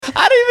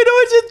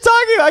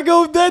I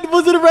go, that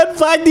was it a red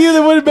flag to you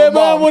that would have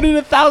mom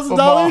wanted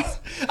 $1,000?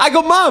 I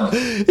go, Mom.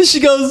 And she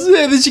goes,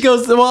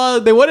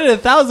 well, they wanted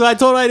 1,000. I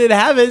told her I didn't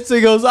have it. So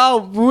he goes,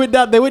 oh,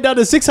 they went down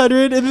to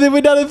 600 and then they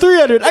went down to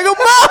 300. I go,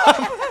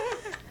 Mom.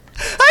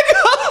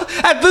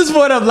 At this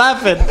point, I'm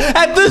laughing.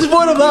 I'm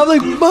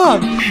like,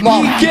 Mom,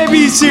 you can't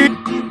be serious.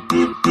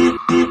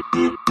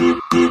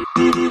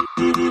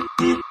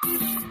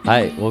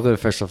 Hi, welcome to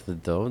Fresh Off the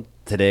Dome.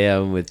 Today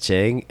I'm with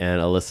Chang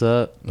and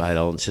Alyssa.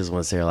 She doesn't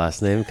want to say her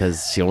last name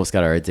because she almost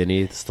got her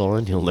identity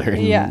stolen. You'll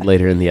learn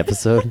later in the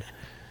episode.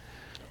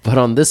 But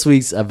on this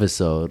week's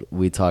episode,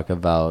 we talk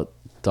about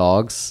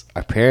dogs.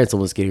 Our parents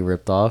almost getting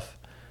ripped off.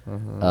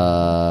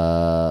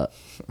 No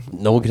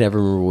one can ever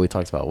remember what we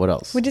talked about. What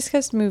else? We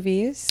discussed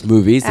movies.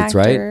 That's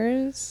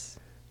right.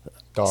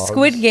 Dogs.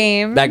 Squid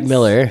Game. Mac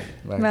Miller.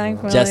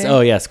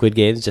 Squid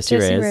Games. Jesse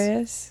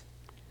Reyes.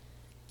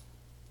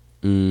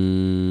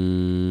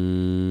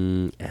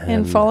 And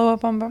follow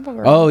up on Bumble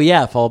Girl. Oh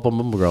yeah, follow up on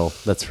Bumble Girl.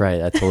 That's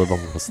right. I told a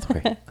Bumble story.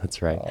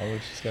 That's right. Oh,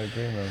 she's got a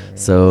great memory.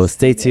 So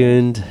stay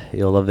tuned.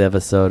 You'll love the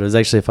episode. It was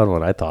actually a fun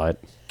one, I thought.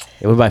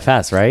 It went by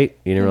fast, right?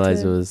 You didn't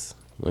realize it was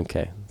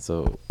okay.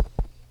 So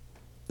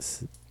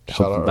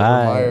Shout out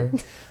bye.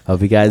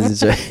 Hope you guys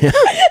enjoy.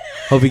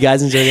 Hope you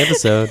guys enjoy the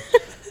episode.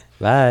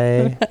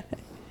 Bye.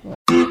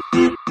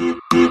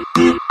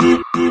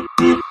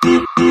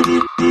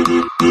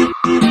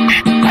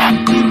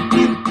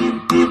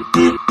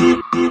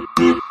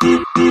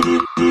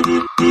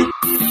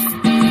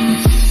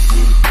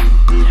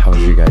 How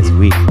was your guys'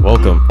 week?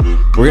 Welcome.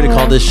 We're gonna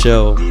call this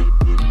show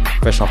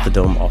Fresh Off the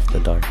Dome, Off the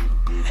Dark.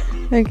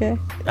 Okay.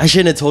 I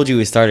shouldn't have told you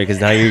we started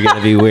because now you're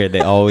gonna be weird. They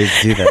always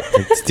do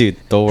that. Dude,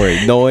 don't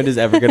worry. No one is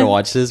ever gonna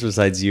watch this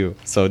besides you,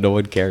 so no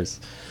one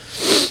cares.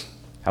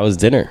 How was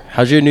dinner?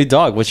 How's your new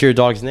dog? What's your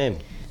dog's name?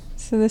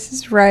 So this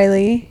is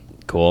Riley.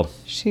 Cool.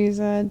 She's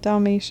a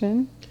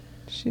Dalmatian.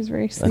 She's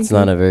very sleepy. That's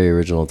not a very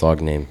original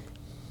dog name.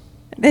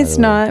 It's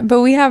not,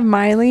 but we have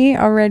Miley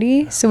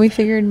already, so we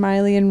figured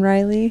Miley and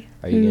Riley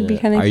would be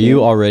kind of cute. Are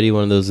you already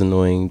one of those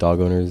annoying dog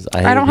owners?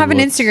 I don't have an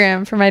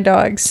Instagram for my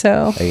dogs,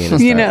 so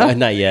you know.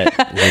 Not yet.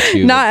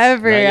 Not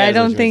ever. I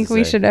don't think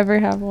we should ever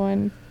have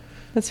one.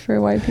 That's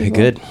for white people.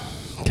 Good.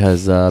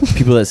 Because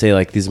people that say,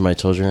 like, these are my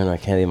children, I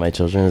can't eat my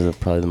children, are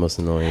probably the most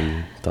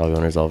annoying dog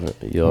owners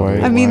you'll ever.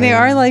 I mean, they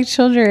are like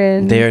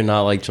children. They are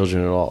not like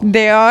children at all.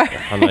 They are.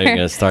 I'm not even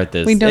going to start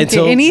this. We don't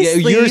get any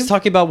sleep. You're just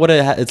talking about what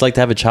it's like to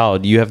have a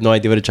child. You have no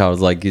idea what a child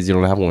is like because you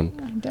don't have one.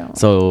 I don't.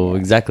 So,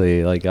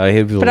 exactly. Like, I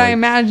hate people. But I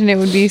imagine it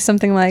would be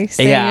something like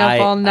staying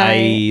up all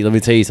night. Let me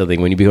tell you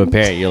something. When you become a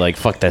parent, you're like,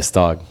 fuck this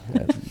dog.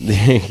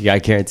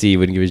 I guarantee you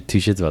wouldn't give two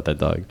shits about that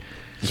dog.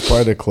 It's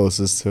probably the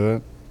closest to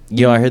it.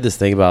 You know, I heard this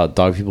thing about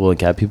dog people and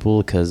cat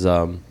people because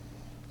dog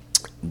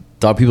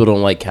people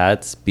don't like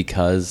cats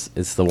because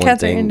it's the one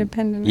cats thing. Cats are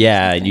independent.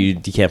 Yeah, and you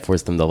can't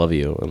force them to love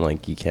you, and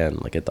like you can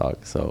like a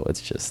dog. So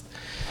it's just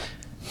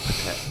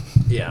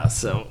yeah.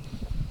 So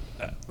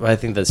I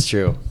think that's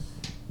true.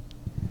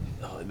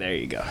 Oh, there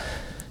you go.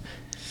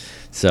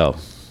 So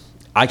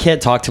I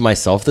can't talk to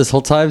myself this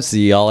whole time, so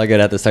y'all are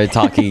gonna have to start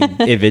talking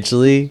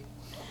eventually.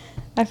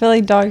 I feel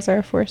like dogs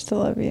are forced to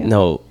love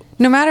you.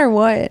 No matter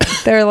what,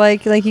 they're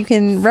like you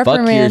can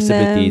reprimand fuck your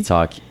sympathy them,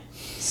 talk.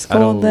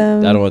 Scold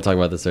them. I don't want to talk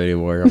about this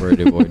anymore. I'm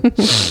already bored.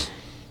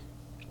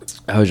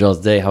 How was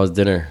y'all's day? How was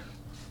dinner?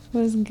 It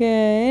was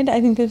good.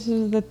 I think this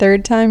was the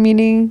third time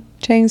meeting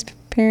Chang's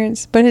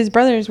parents, but his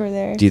brothers were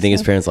there. Do you think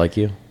his parents like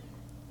you?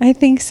 I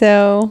think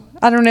so.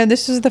 I don't know.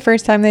 This was the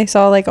first time they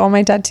saw like all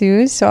my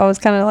tattoos, so I was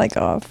kind of like,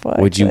 oh fuck.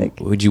 Would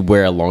you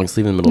wear a long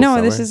sleeve in the middle of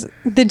summer? No, this is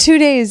the 2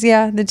 days.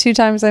 Yeah, the 2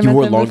 times I met them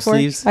before. You wore long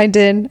sleeves? I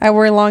did. I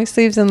wore long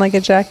sleeves and like a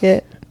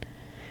jacket.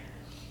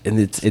 And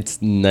it's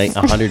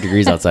 100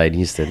 degrees outside in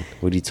Houston.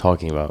 What are you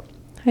talking about?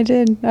 I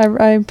did.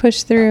 I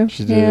pushed through.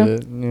 She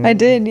did it. Yeah. I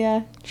did.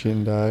 Yeah. She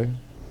didn't die.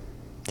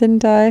 Didn't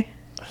die.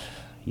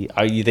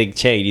 You think,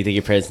 Che, do you think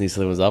your parents knew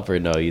something was up, or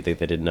no? You think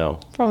they didn't know?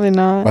 Probably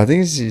not. I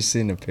think she's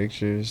seen the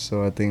pictures,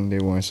 so I think they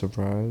weren't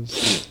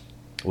surprised.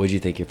 What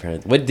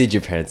did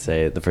your parents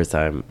say the first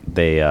time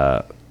they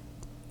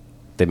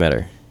met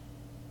her?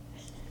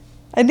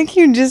 I think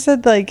you just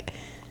said like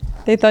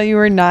they thought you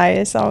were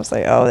nice. I was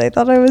like, oh, they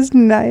thought I was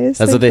nice.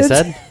 That's what they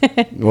said?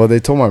 Well, they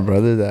told my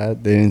brother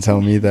that. They didn't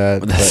tell me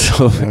that.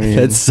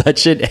 That's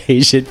such an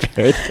Asian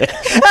parent thing.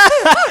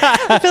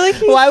 I feel like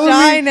he's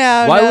shy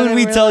now. Why would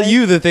we tell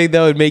you the thing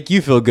that would make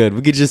you feel good?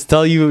 We could just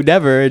tell you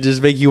never and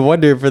just make you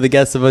wonder for the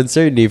guess of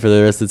uncertainty for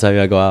the rest of the time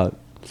I go out.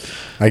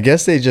 I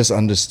guess they just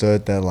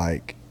understood that,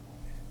 like,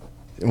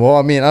 well,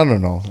 I mean, I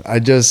don't know. I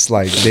just,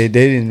 like, they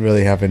didn't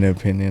really have an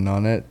opinion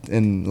on it.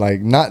 And,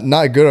 like, not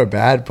good or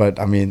bad, but,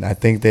 I mean, I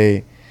think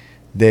they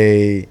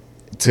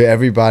to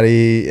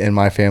everybody in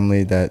my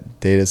family that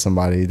dated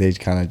somebody, they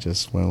kind of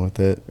just went with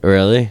it.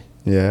 Really?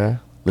 Yeah.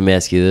 Let me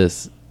ask you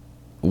this.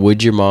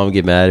 Would your mom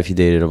get mad if you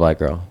dated a black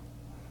girl?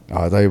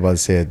 Oh, I thought you were about to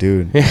say a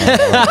dude. Wait.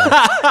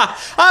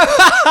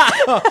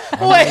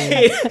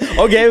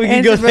 Okay, we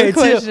can go there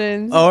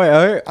too.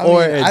 Or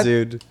a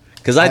dude.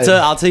 Because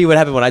I'll tell you what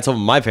happened when I told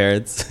my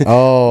parents.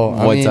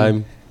 Oh, one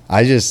time.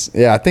 I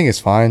think it's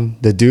fine.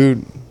 The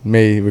dude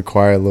may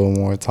require a little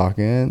more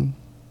talking.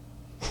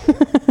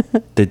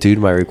 The dude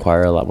might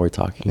require a lot more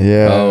talking.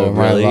 Yeah, oh,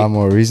 really? A lot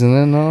more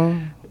reasoning, though.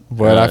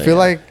 But I feel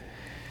like,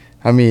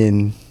 I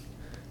mean,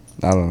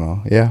 I don't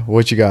know. Yeah,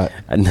 what you got?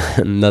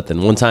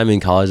 Nothing. One time in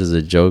college, as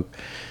a joke,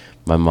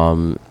 my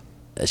mom,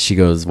 she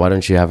goes, "Why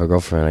don't you have a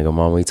girlfriend?" I go,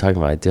 "Mom, what are you talking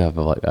about? I do have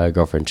a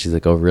girlfriend." She's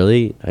like, "Oh,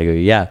 really?" I go,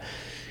 "Yeah."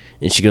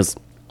 And she goes,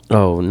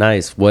 "Oh,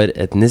 nice. What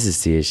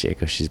ethnicity is she?" I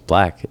go, "She's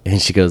black."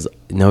 And she goes,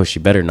 "No, she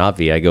better not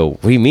be." I go,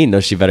 "What do you mean, no,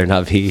 she better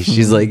not be?"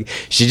 She's like,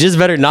 "She just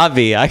better not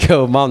be." I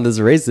go, "Mom, this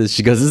is racist."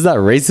 She goes, "This is not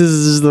racist.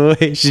 This is the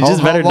way. She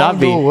just better not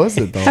be." How long ago was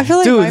it, though? I feel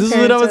like Dude, this is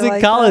when I was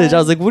in college. That. I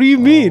was like, "What do you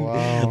mean?"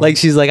 wow. Like,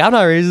 she's like, "I'm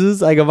not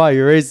racist." I go, "Mom,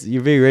 you're racist.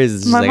 You're being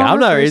racist." She's My like, mom "I'm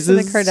not refers to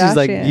the racist." She's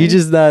like, "You Kardashians.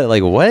 just not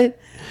like what?"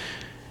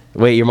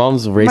 Wait, your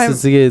mom's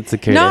racist against the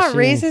Kardashians? Not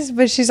racist,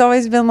 but she's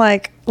always been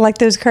like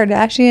those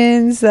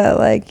Kardashians that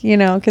like, you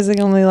know, because they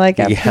only like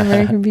African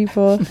American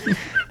people.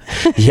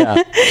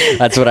 Yeah,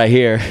 that's what I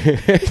hear.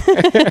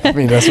 I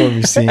mean, that's what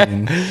we've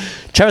seen.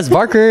 Travis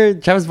Barker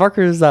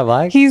is not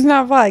black. He's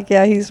not black.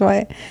 Yeah, he's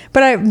white.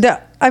 But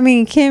I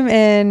mean, Kim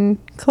and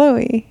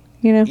Khloe,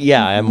 you know.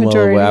 Yeah, I'm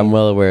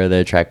well aware of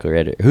their track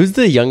record. Who's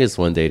the youngest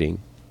one dating?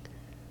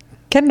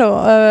 Kendall.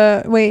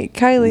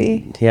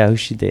 Kylie. Yeah, who's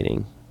she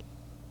dating?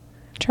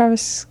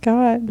 Travis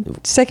Scott.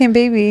 Second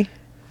baby.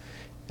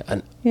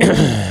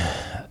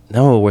 Yeah.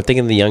 No, we're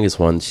thinking the youngest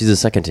one. She's the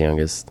second to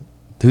youngest.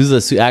 Who's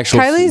the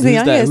actual? Kylie's the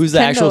youngest. Who's the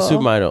actual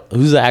supermodel?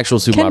 Who's the actual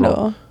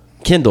supermodel?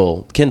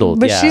 Kendall.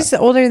 But yeah. she's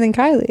older than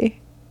Kylie.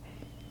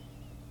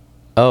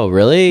 Oh,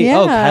 really? Yeah,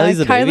 Oh, Kylie's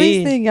the baby?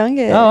 Kylie's the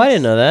youngest. Oh, I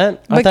didn't know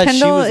that. But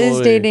Kendall is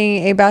older.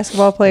 dating a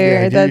basketball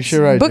player that's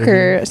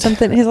Booker.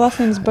 Something. His last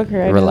name is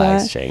Booker.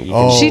 Relax,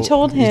 Chang. She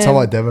told him. You talking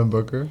about Devin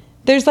Booker?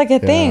 There's like a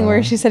thing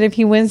where she said if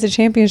he wins the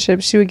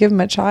championship, she would give him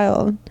a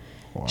child.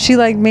 Wow. She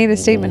like made a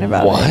statement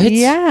about it.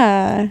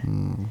 Yeah.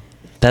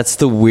 That's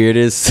the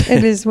weirdest.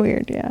 It is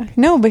weird, yeah.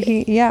 No, but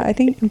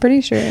I'm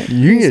pretty sure.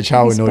 You can get a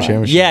child with no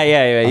championship.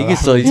 Yeah. You can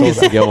still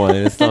get one.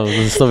 It's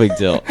no big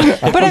deal.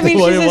 But I mean,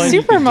 she's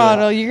a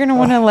supermodel. You're gonna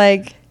want to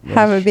like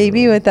have a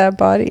baby with that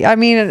body. I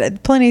mean,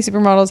 plenty of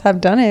supermodels have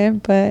done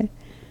it, but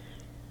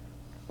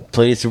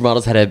plenty of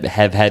supermodels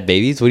have had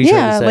babies. What are you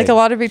trying to say? Like a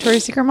lot of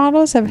Victoria's Secret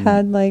models have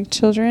had like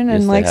children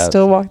and like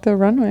still walk the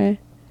runway.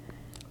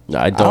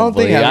 I don't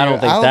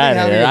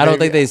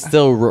think they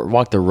still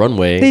walk the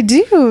runway. They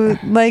do.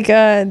 Like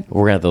we're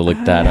gonna have to look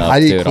that up,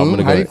 dude.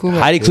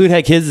 Heidi Klum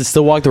had kids that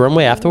still walk the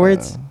runway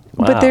afterwards.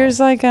 Wow. But there's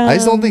like I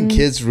just don't think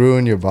kids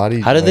ruin your body.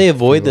 How do they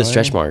avoid the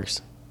stretch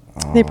marks?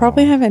 They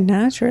probably have it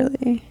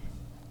naturally.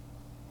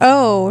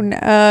 Oh,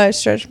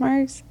 stretch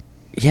marks.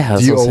 Yeah,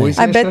 do you always?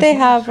 I bet they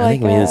have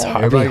like. It's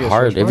hard.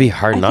 It'd be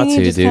hard not to, dude.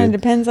 It just kind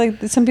of depends.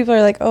 Like some people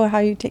are like, "Oh, how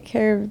you take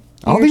care of."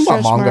 I don't think my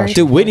mom got.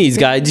 Dude, Whitney's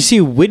guy. Did you see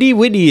Whitney?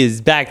 Whitney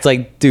is back.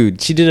 Like,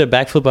 dude, she did a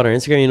backflip on her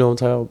Instagram. You know what I'm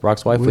talking about?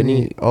 Brock's wife,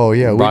 Whitney. Oh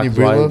yeah, Whitney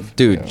Breedlove.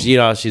 Dude, you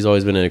know she's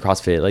always been in a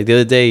CrossFit. Like the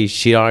other day,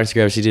 she on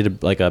Instagram, she did a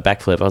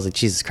backflip. I was like,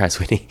 Jesus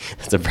Christ, Whitney,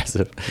 that's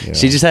impressive. Yeah.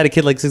 She just had a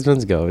kid like 6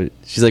 months ago.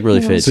 She's like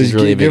really fit. So she's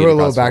really give her a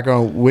little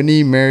background.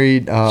 Whitney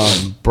married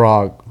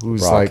Brock,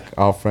 who's like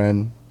our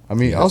friend. I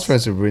mean, I was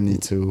friends with Whitney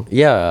too.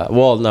 Yeah.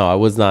 Well, no, I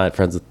was not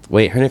friends with.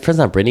 Wait, her friend's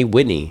not Brittany.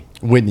 Whitney.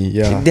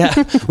 Yeah. Yeah.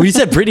 When you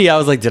said Brittany, I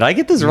was like, did I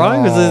get this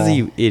wrong? Was this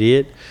you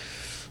idiot?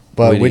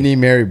 But Whitney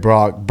married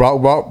Brock.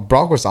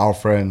 Brock was our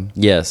friend.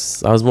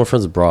 Yes, I was more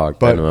friends with Brock.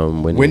 But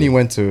Whitney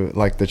went to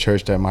like the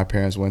church that my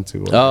parents went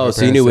to. Oh,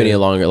 so you knew Whitney a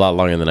lot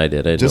longer than I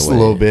did. Just a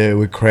little bit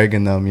with Craig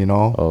and them, you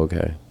know. Oh,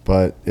 okay.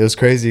 But it was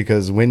crazy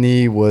because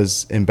Whitney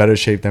was in better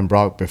shape than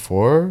Brock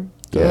before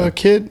the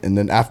kid, and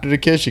then after the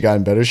kid, she got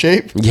in better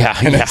shape. Yeah,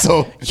 and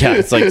so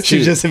it's like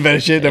she's just in better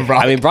shape than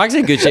Brock. I mean, Brock's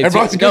in good shape.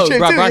 Brock's in good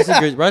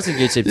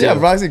shape too. Yeah,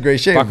 Brock's in great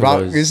shape.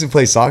 Brock used to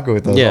play soccer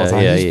with us all the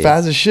time. He's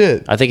fast as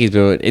shit. I think he's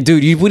been.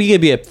 Dude, what are you gonna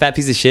be a fat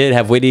piece of shit and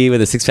have Whitney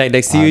with a 6-pack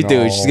next to you,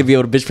 dude? She's gonna be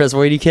able to bitch press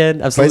more than you can.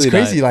 Absolutely, but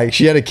it's crazy. Like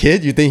she had a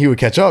kid, you think he would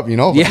catch up, you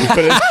know? Yeah.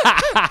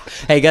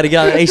 Hey, gotta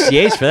get on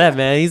HGH for that,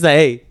 man. He's like,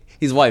 hey.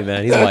 He's white,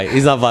 man. He's white.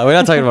 He's not black. We're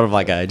not talking about a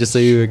black guy. Just so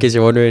in case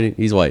you're wondering,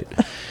 he's white.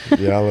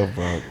 Yeah, I love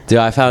Brock. Dude,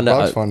 I found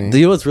out. Funny. Do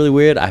you know what's really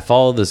weird? I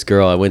followed this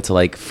girl I went to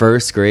like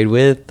first grade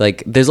with.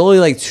 Like, there's only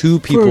like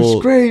 2 people.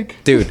 First grade,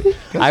 dude.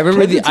 I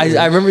remember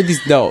I remember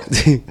these. No,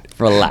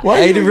 relax.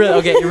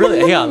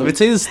 Hang on. Let me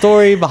tell you the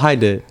story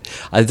behind it.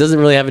 It doesn't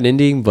really have an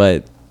ending,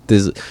 but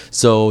there's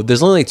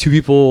only like 2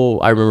 people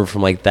I remember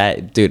from like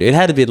that. Dude, it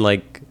had to be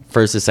like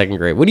first or second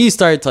grade. When do you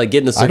start to like get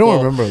in the circle? I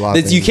don't remember a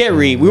lot. You can't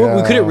read. We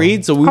couldn't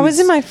read, so I was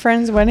in my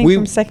friend's wedding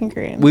from second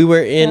grade. We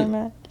were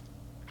in.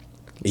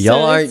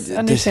 Y'all aren't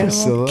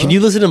understandable. Can you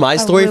listen to my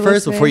story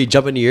first before you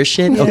jump into your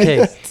shit?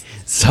 Okay.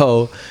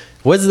 So,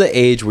 what's the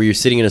age where you're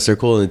sitting in a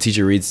circle and the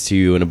teacher reads to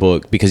you in a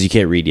book because you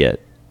can't read yet?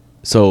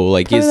 So,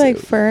 like, probably like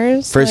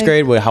first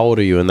grade. How old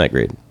are you in that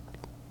grade?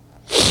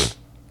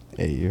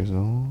 8 years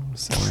old.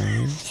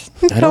 7.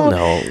 I don't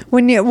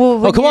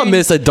know. Come on,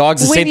 miss. A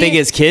dog's the same thing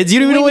as kids. You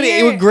don't even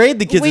know what grade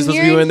the kids are supposed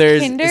to be when they're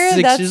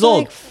 6 years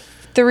old. Like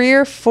 3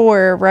 or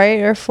 4,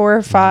 right? Or 4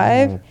 or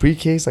 5.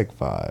 Pre-K is like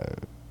 5.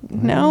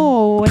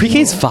 No.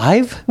 Pre-K's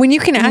 5? When you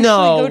can actually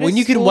go to when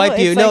you can school, wipe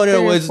your it's like 3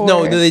 or no,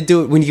 4. they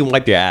do it when you can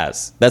wipe your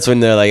ass. That's when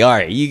they're like, all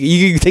right,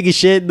 you can take a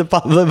shit in the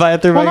bathroom by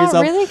Well, yourself.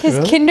 not really,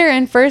 because kinder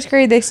and first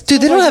grade they still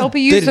Dude, they don't have- help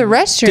you use the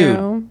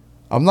restroom.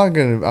 I'm not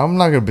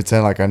gonna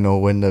pretend like I know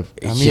when the.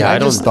 I mean, Yeah, I I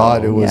just don't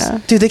thought know. it was. Yeah.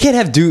 Dude, they can't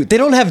have dude. They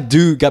don't have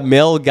got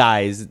male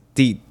guys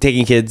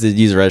taking kids to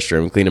use the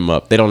restroom, clean them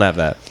up. They don't have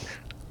that.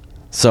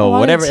 So A lot of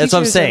whatever. That's what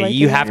I'm teachers are saying. like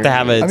You that. have to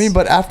have it. I mean,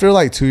 but after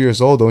like 2 years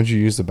old, don't you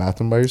use the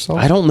bathroom by yourself?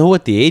 I don't know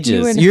what the age You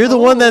is. would You're the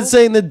one hope. that's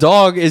saying the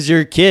dog is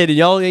your kid, and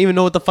y'all don't even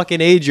know what the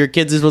fucking age your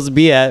kids are supposed to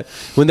be at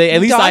when they. At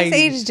least Dogs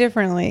age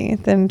differently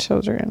than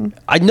children.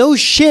 I know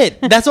shit.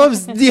 That's what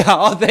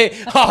I'm.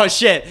 Oh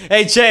shit.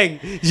 Hey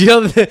Cheng, you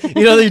know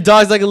your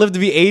dog's not gonna live to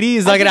be 80.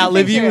 He's not gonna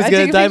outlive you. He's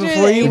gonna die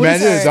before you.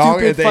 Imagine a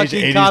dog at the age of Fucking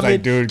 80 is comment.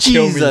 like, dude,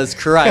 kill me. Jesus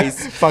Christ.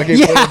 Fucking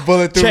put a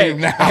bullet through Cheng, him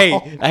now.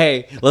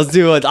 Hey, let's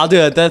do it. I'll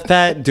do a death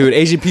pat,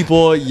 dude. Asian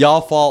people, y'all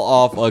fall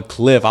off a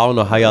cliff. I don't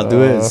know how y'all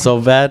do it. It's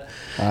so bad.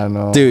 I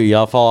know. Dude,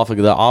 y'all fall off a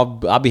cliff.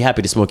 I'll be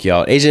happy to smoke you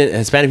out.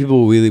 Hispanic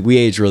people, we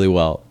age really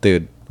well,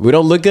 dude. We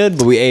don't look good,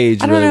 but we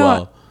age I don't really know.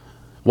 well.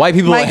 White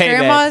people, My hey, man.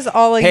 grandmas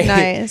all look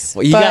nice,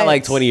 Well, you got but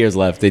like 20 years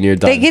left and you're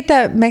done. They get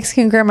that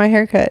Mexican grandma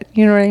haircut.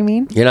 You know what I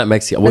mean? You're not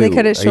Mexican. Where they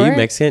cut it Are you short?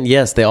 Mexican?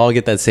 Yes, they all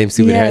get that same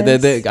stupid hair.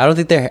 Yes. I don't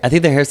think I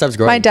think their hair stops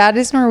growing. My dad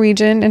is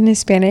Norwegian and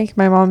Hispanic.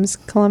 My mom's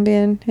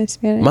Colombian,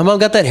 Hispanic. My mom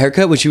got that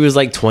haircut when she was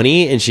like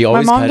 20, and she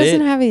always mom cut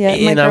doesn't it. have it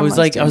yet. My And I was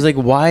grandma's like,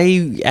 why?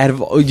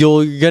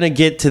 You're gonna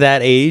get to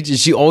that age, and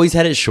she always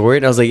had it short.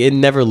 And I was like, it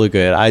never looked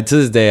good. To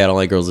this day, I don't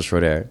like girls with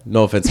short hair.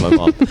 No offense to my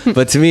mom,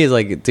 but to me, it's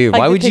like, dude, Like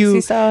why the would you?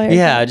 pixie style haircut.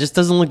 Yeah, it just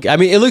doesn't look. I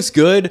mean, it looks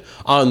good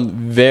on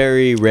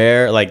very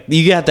rare. Like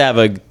you have to have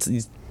a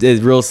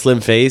real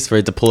slim face for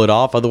it to pull it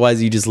off.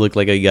 Otherwise, you just look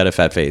like you got a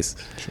fat face.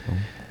 True.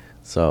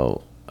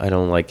 So I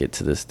don't like it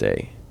to this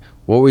day.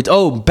 What we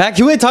back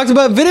you had talked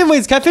about video.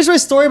 Wait, can I finish my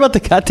story about the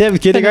goddamn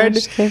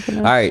kindergarten?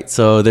 All right,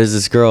 so there's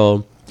this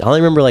girl. I only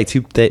remember like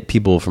two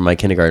people from my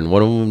kindergarten.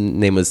 One of them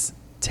name was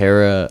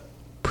Tara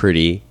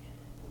Pretty,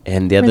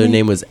 and the other Really?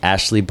 name was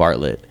Ashley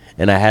Bartlett.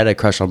 And I had a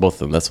crush on both of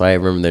them. That's why I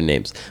remember their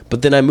names.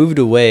 But then I moved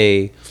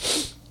away.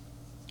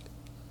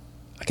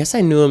 I guess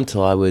I knew them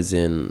till I was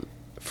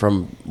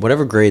from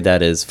whatever grade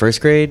that is,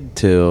 first grade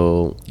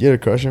till You had a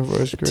crush in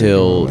first grade?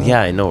 till Oh,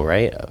 yeah, I know,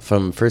 right?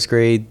 From first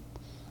grade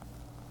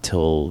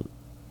till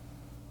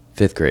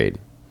fifth grade.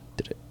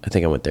 I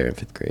think I went there in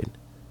fifth grade.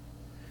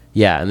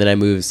 Yeah, and then I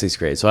moved sixth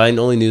grade. So I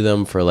only knew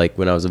them for like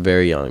when I was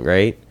very young,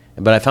 right?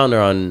 But I found her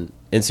on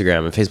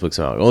Instagram and Facebook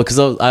somehow. Well, because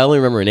I only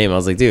remember her name. I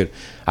was like, dude,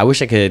 I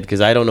wish I could,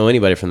 because I don't know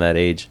anybody from that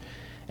age.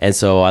 And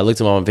so I looked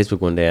them all on Facebook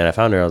one day and I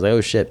found her. I was like,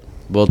 oh shit.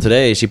 Well,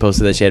 today she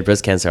posted that she had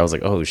breast cancer. I was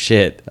like, oh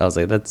shit. I was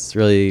like, that's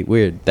really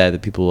weird that the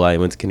people I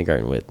went to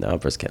kindergarten with now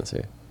have breast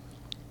cancer.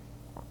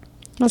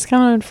 That's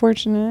kind of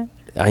unfortunate.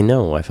 I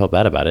know. I felt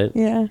bad about it.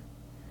 Yeah.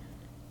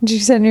 Did you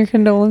send your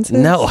condolences?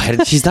 No,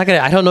 she's not gonna.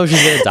 I don't know if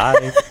she's gonna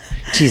die.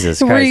 Jesus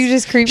Christ. Were you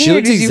just creepy? She or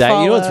looks did you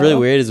exactly. You know what's really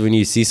follow? weird is when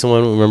you see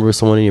someone, remember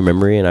someone in your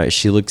memory, and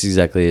she looks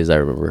exactly as I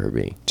remember her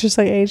being. Just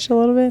like aged a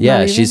little bit. Yeah,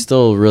 Not she's even?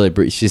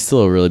 still she's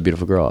still a really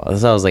beautiful girl.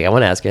 So I was like, I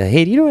want to ask her,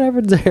 hey, do you know what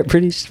happened to Tara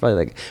Pretty? She's probably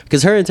like,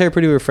 because her and Tara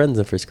Pretty were friends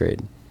in first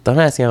grade. Don't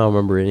ask me how I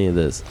remember any of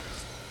this.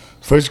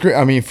 First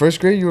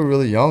grade, you were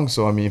really young,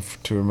 so I mean,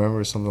 to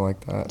remember something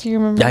like that. Do you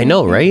remember? I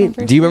know, anything right?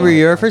 from Do you remember first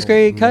your first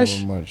grade, Not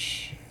Kush?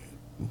 much.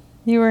 grade?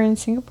 You were in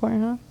Singapore,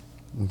 huh?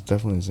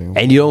 Definitely single.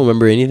 And you don't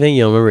remember anything?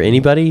 You don't remember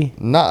anybody?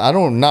 I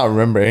don't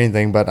remember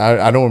anything, but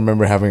I don't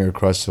remember having a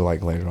crush till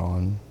like later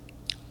on.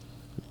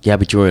 Yeah,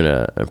 but you were in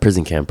a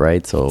prison camp,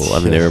 right? So I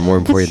mean, there were more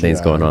important things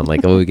Yeah. going on.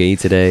 Like, oh, we can eat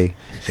today.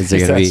 Is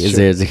there gonna be? That's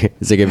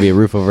Is there gonna be a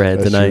roof overhead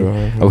That's tonight?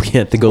 true. Oh, we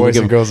can't think. Boys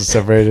and girls are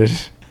separated.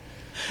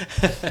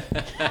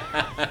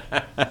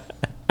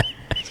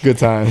 It's good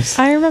times.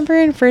 I remember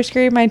in first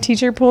grade, my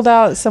teacher pulled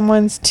out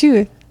someone's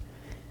tooth.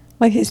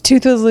 Like his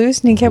tooth was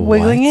loose and he kept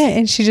wiggling What? it,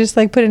 and she just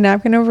like put a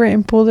napkin over it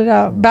and pulled it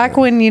out. Back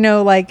when, you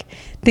know, like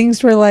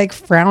things were like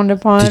frowned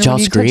upon. Did y'all when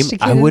you scream? touched a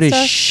kid I and would have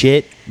stuff.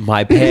 shit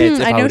my pants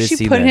if I know would have she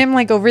seen put that. him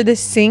like over the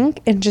sink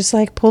and just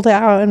like pulled it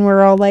out, and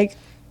we're all like,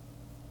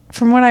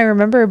 from what I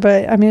remember,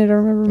 but I mean, I don't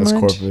remember That's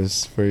much.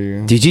 corpus for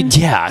you. Did you?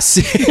 Yes.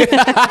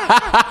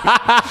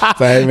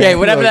 Hey, Hey,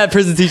 what happened to look, that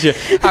prison teacher?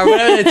 What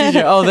happened to that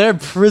teacher? Oh, they're in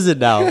prison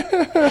now.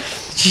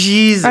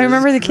 Jesus. I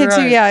remember the kid too.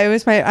 Christ. Yeah, it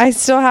was I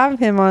still have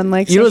him on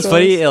like. You know what's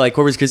socials. funny? Like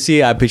Corpus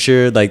Christi, I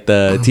pictured like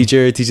the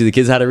teacher teaching the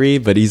kids how to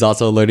read, but he's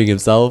also learning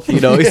himself. You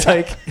know, he's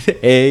like,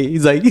 hey,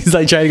 he's like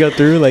trying to go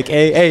through, like,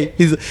 hey,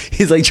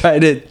 he's like trying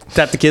to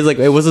tap the kids, like,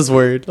 hey, what's this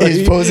word? Like,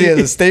 he's posing as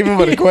a statement,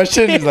 but a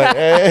question. He's like,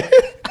 hey.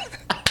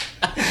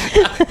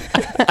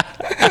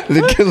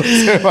 The kid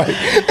looks at him like,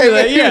 hey,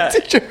 Like, man, yeah.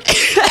 teacher.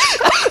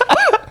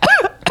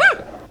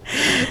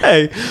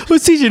 hey,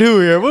 who's teaching who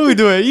here? What are we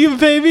doing? You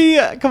pay me?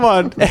 Come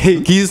on.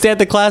 Hey, can you stay at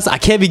the class? I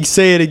can't be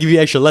saying and give you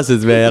extra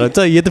lessons, man. I'm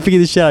telling you, you have to figure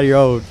this shit out on your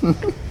own.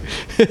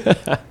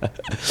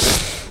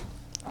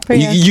 But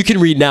yeah, You can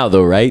read now,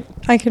 though, right?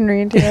 I can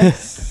read.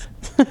 Yes.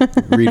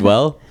 Read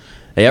well.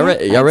 Hey,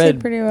 y'all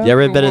read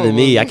better than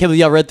me. I can't believe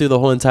y'all read through the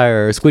whole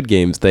entire Squid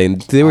Games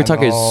thing. They were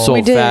talking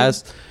so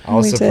fast. I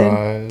was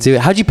surprised. Dude,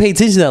 how'd you pay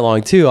attention that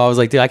long too? I was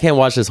like, dude, I can't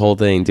watch this whole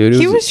thing, dude.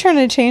 He was trying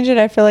to change it,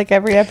 I feel like,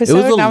 every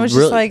episode. And I was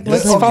just like,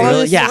 let's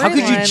follow this. Yeah, how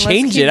could you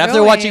change it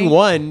after watching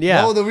one?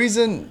 Yeah. No, the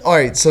reason... All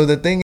right, so the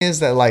thing is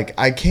that, like,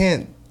 I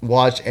can't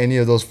watch any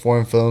of those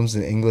foreign films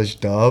in English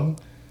dub.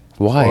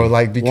 Why? Or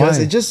like because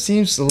it just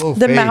seems a little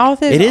the fake.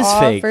 mouth is, it is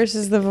off fake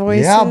versus the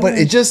voice. Yeah, but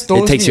it just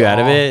throws it takes me you out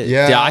of it.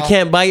 Yeah, I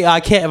can't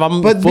if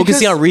I'm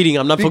focusing on reading,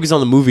 I'm not focused on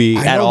the movie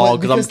at all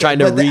because I'm trying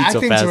to read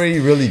so fast. The acting's already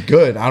really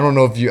good. I don't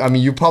know if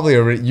you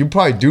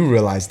probably do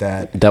realize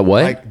that. That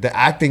what? Like the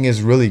acting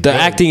is really good. The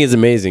acting is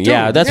amazing. Dude,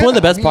 yeah, that's one of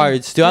the best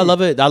parts. Dude, I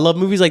love it. I love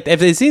movies like if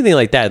they see anything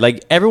like that.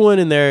 Like everyone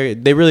in there,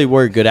 they really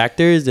were good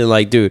actors and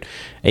like, dude.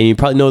 And you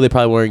probably know they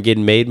probably weren't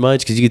getting made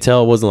much because you could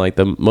tell it wasn't like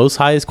the most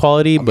highest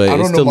quality, but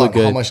it still looked good.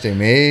 I don't know how much they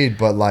made,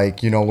 but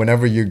like, you know,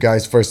 whenever you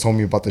guys first told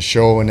me about the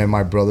show and then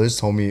my brothers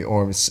told me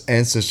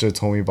and sister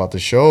told me about the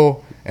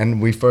show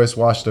and we first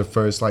watched the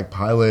first like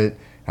pilot,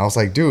 I was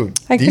like, dude,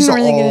 I couldn't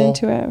really get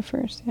into it at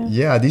first.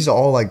 Yeah, these are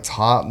all like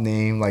top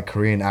name like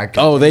Korean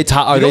actors. Oh, they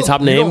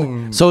top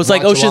name? So it's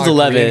like Ocean's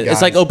 11.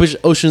 It's like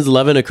Ocean's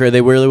 11 occurred. They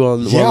were really well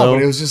known. Yeah,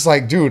 but it was just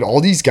like, dude, all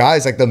these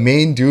guys, like the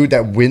main dude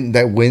that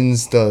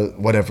wins the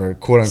whatever,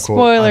 quote unquote.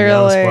 Spoiler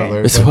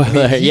alert.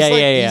 Spoiler.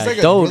 Yeah. He's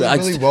like a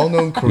really well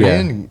known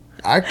Korean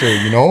actor,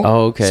 you know.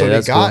 Oh, okay. So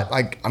they got cool.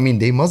 Like, I mean,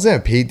 they must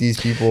have paid these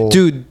people.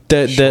 Dude,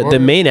 the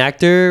main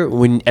actor,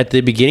 when at the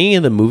beginning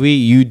of the movie,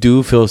 you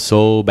do feel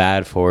so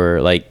bad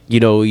for, like, you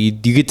know, you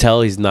could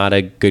tell he's not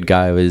a good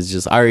guy. But it's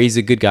just, or he's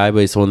a good guy, but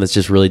he's someone that's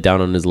just really down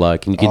on his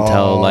luck, and you can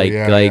tell, like,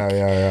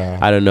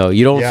 I don't know,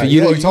 you don't,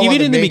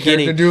 even in the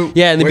beginning, in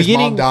the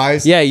beginning,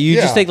 dies. You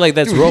just think like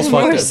that's real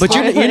fucked up, but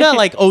you're not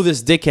like, oh,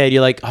 this dickhead.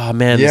 You're like, oh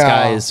man, this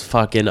guy is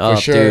fucking up,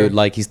 dude.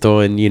 Like he's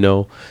throwing, you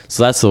know.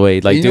 So that's the way,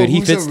 like, dude,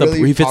 he fits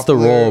the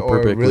role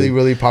perfectly.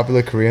 Really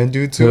popular Korean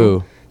dude too.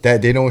 Who?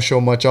 That they don't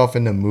show much off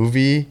in the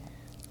movie,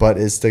 but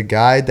it's the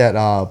guy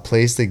that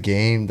plays the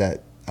game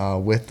that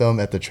with them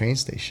at the train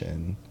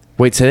station.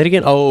 Wait, say that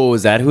again. Oh,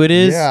 is that who it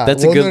is? Yeah,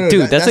 that's a good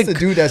dude. That's like the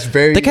dude that's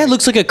very. That guy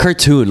looks like a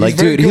cartoon. Like,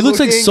 dude, he looks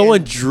like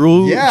someone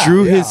drew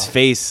his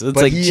face.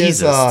 It's like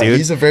Jesus, dude.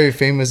 He's a very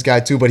famous guy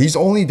too, but he's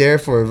only there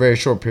for a very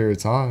short period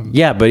of time.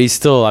 Yeah, but he's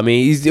still. I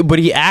mean,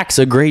 he acts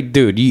a great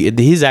dude.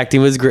 His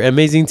acting was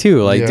amazing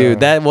too. Like,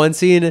 dude, that one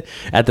scene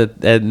at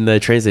the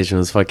train station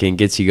was fucking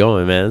gets you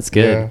going, man. It's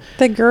good. Yeah.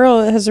 The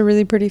girl has a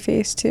really pretty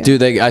face too.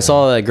 Dude, I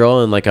saw that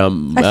girl in like I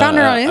found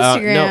her on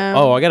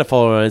Instagram. I gotta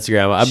follow her on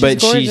Instagram.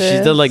 But she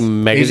did like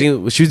magazine.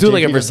 She was doing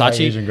like a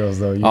Versace. Asian girls,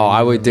 though.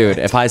 I would do it.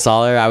 If I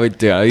saw her, I would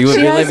do it. You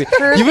wouldn't be.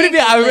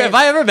 If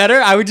I ever met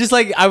her, I would just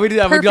like. I would be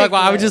like.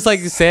 Well, I would just like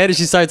say it, and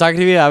she started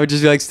talking to me. I would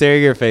just be like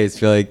staring at her face,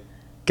 be like,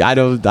 I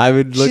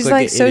would look. She's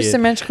like so idiot.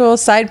 Symmetrical,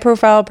 side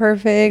profile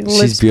perfect,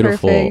 lips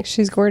beautiful. Perfect.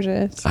 She's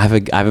gorgeous. I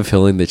have a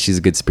feeling that she's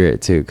a good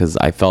spirit too, because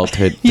I felt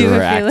it through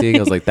her acting. I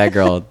was like, that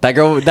girl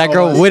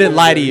wouldn't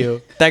lie to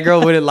you. That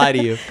girl wouldn't lie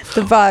to you.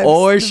 The vibes.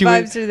 Or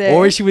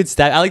she would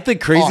stab. I like the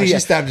crazy. Oh, she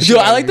stabbed the dude,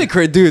 I like the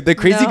crazy girl. The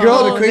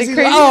crazy.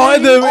 I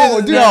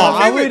would.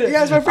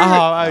 Yeah, it's my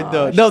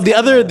favorite. No,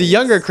 the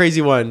younger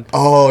crazy one.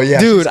 Oh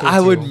yeah, dude, I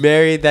would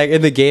marry that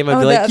in the game. I'd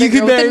be like, you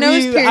could marry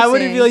me. I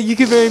wouldn't be like, you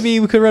could marry me.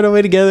 We could run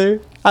away together.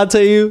 I'll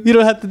tell you, you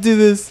don't have to do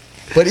this.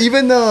 But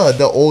even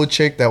the old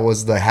chick that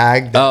was the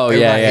hag.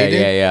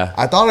 Yeah.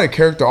 I thought her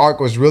character arc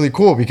was really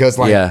cool because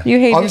like you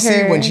hated obviously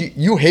her. when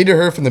you hated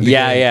her from the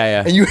beginning.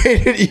 Yeah. And you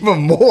hated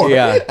even more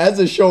as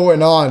the show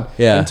went on.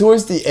 Yeah. And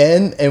towards the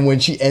end and when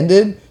she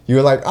ended, you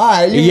were like, all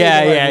right.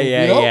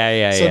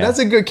 Yeah. So that's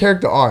a good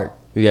character arc.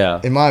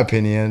 Yeah, in my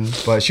opinion,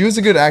 but she was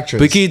a good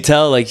actress. But can you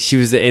tell, like, she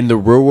was in the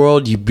real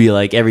world? You'd be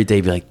like, every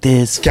day, be like,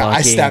 this fucking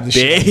I stabbed the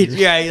bitch.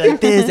 Yeah, you're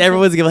like this.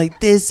 Everyone's gonna be like,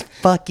 this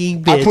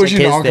fucking bitch. I push you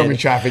in oncoming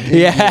traffic.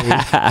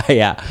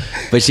 Yeah.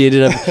 But she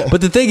ended up.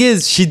 But the thing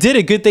is, she did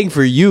a good thing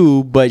for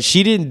you, but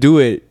she didn't do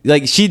it.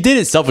 Like, she did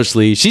it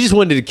selfishly. She just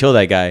wanted to kill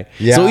that guy.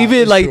 Yeah. So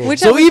even like,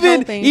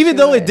 even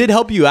though it did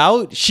help you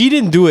out, she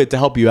didn't do it to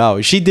help you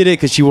out. She did it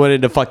because she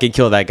wanted to fucking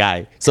kill that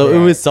guy. So it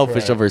was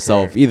selfish of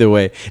herself. Either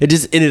way, it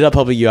just ended up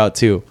helping you out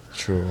too.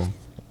 True.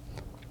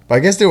 But I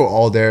guess they were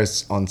all there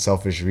on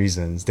selfish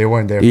reasons. They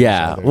weren't there for each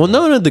other. Well,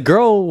 no, the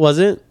girl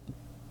wasn't.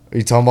 Are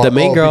you talking about the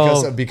main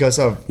girl? Because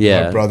of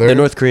her brother? The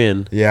North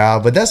Korean. Yeah,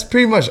 but that's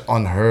pretty much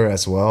on her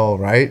as well,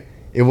 right?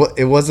 It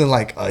wasn't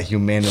like a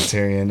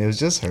humanitarian. It was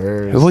just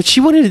her. Well, she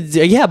wanted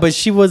to do, but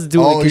she was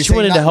doing because she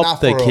wanted to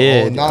help the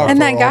kid.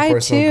 And that guy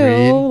too.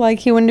 Greed. Like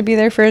he wanted to be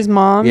there for his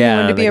mom. He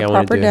wanted to be a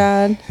proper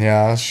dad.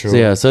 Yeah, sure.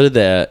 So so did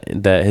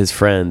that his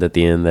friend at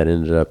the end that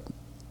ended up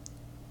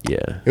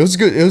Yeah. It was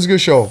good. It was a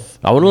good show.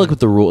 I want to look at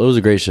the rule. It was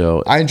a great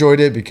show. I enjoyed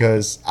it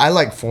because I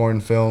like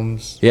foreign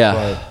films. Yeah.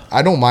 But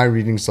I don't mind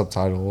reading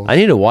subtitles. I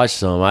need to watch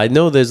some. I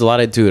know there's a lot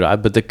of dude,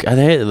 but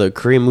the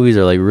Korean movies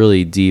are like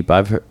really deep.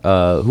 I've heard,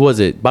 who was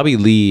it? Bobby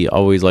Lee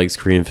always likes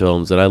Korean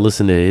films, and I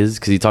listen to his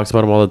because he talks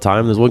about them all the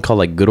time. There's one called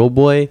like Good Old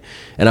Boy,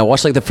 and I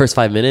watched like the first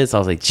 5 minutes. I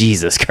was like,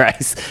 Jesus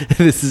Christ,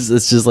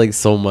 it's just like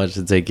so much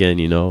to take in.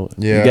 You know,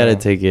 Yeah. You gotta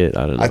take it.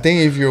 I don't know. I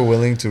think if you're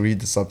willing to read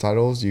the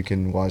subtitles, you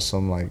can watch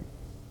some like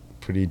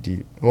pretty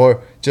deep,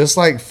 or just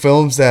like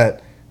films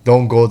that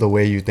don't go the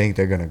way you think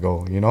they're gonna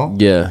go. You know?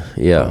 Yeah.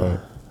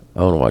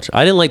 I want to watch.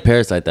 I didn't like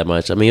Parasite that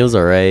much. I mean, it was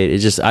alright. It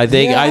just I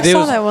think I think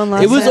saw that one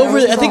last it was night. over.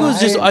 I think it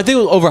was just. I think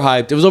it was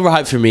overhyped. It was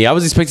overhyped for me. I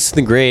was expecting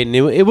something great, and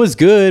it was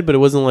good, but it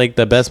wasn't like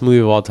the best movie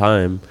of all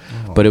time.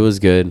 But it was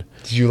good.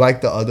 Did you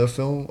like the other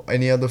film?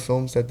 Any other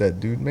films that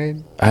dude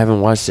made? I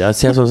haven't watched it.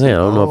 See, that's what I'm saying. I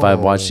don't know if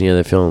I've watched any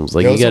other films.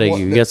 Like There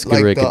you was got some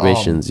good like the,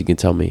 recommendations. You can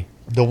tell me.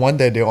 The one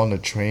that they're on the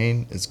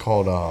train is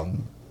called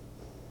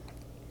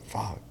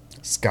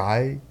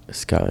Sky.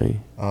 Sky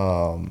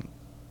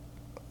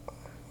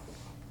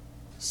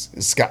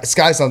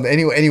something.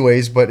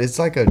 Anyways, but it's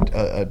like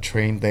a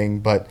train thing.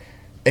 But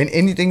and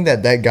anything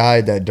that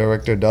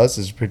director does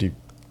is pretty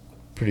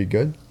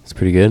good. It's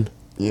pretty good.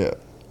 Yeah.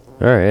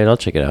 All right, I'll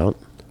check it out.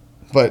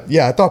 But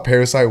yeah, I thought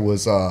Parasite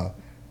was I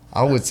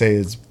would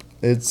say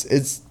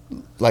it's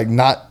like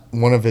not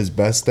one of his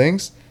best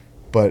things,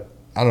 but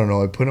I don't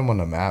know, it put him on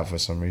the map for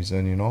some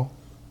reason, you know?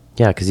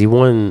 Yeah, because he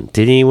won.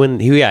 Didn't he win?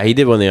 He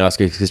did win the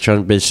Oscars because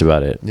Trump bitched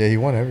about it. Yeah, he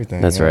won everything.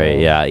 That's right.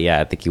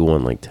 Yeah. I think he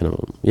won like 10 of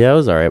them. Yeah, it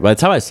was all right. By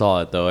the time I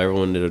saw it, though,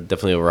 everyone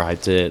definitely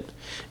overhyped it.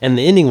 And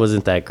the ending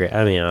wasn't that great.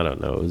 I mean, I don't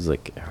know. It was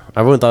like,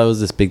 everyone thought it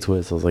was this big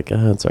twist. I was like,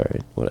 it's all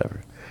right.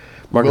 Whatever.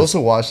 We also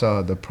watched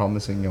The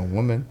Promising Young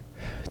Woman.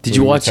 Did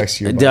you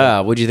watch? Yeah.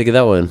 What'd you think of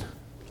that one?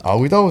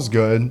 We thought it was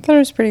good. I thought it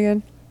was pretty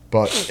good.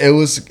 But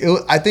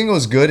I think it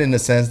was good in the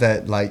sense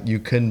that like you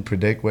couldn't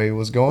predict where it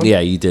was going. Yeah,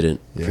 you didn't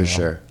for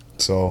sure.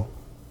 So,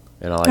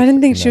 and I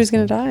didn't think she was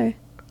gonna die.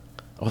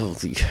 Oh,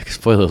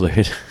 spoiler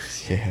alert!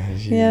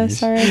 Yeah,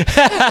 sorry. What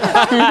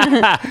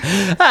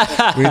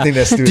do you think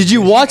that's stupid? Did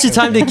you watch A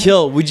Time to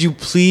Kill? Would you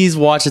please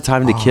watch A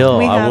Time to Kill?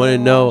 I want to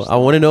know. I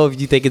want to know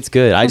if you think it's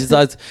good. I just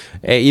thought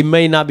it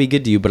may not be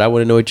good to you, but I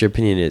want to know what your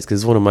opinion is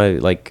because it's one of my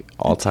like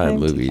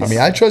all-time movies. I mean,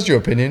 I trust your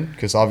opinion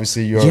because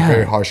obviously you're a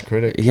very harsh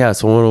critic. Yeah,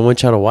 so when I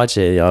want y'all to watch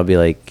it, I'll be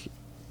like,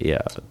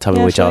 tell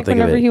me what y'all think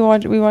of it.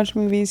 Whenever we watch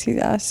movies, he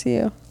asks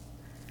you.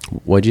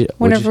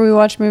 Whenever we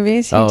watch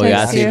movies, he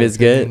ask me if it's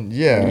good.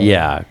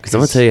 Yeah, because I'm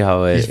gonna tell you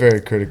how he's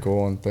very critical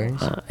on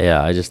things.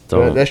 I just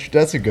don't.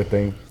 That's a good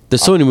thing.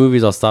 There's so many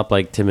movies I'll stop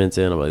like 10 minutes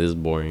in. I'm like, this is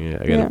boring.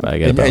 I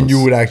gotta. And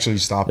you would actually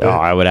stop it. No,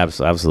 I would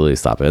absolutely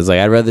stop it. It's like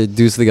I'd rather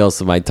do something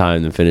else with my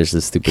time than finish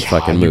this stupid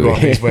fucking movie.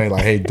 You explain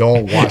like, hey,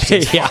 don't watch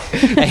this.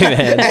 Hey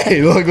man.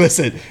 Hey, look,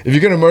 listen. If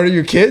you're gonna murder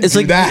your kids, it's do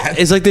like that.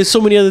 It's like there's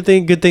so many other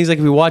good things I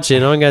could be watching.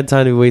 I don't got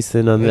time to be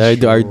wasting on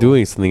that. Are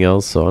doing something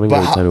else, so I don't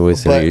got time to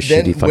waste on your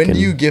shitty fucking. When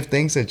do you give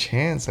things a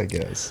chance? I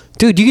guess.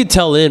 Dude, you could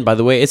tell by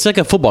the way, it's like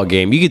a football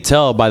game. You could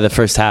tell by the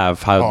first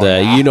half how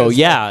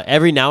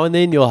every now and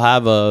then you'll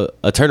have a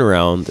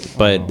turnaround,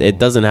 but it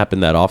doesn't happen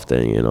that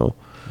often, you know.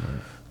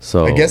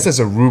 So I guess there's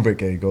a rubric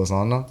that it goes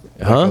on, no?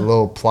 Like a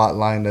little plot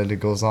line that it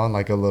goes on,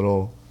 like a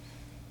little.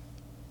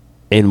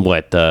 In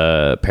what,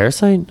 the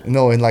Parasite?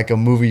 No, in like a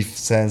movie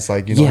sense,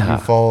 like you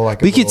follow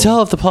like. We could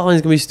tell if the plotline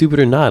is gonna be stupid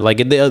or not.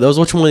 Like I was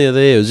watching one the other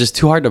day. It was just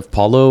too hard to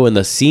follow, and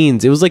the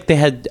scenes. It was like they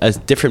had a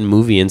different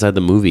movie inside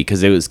the movie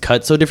because it was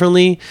cut so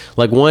differently.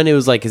 Like one, it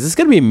was like, is this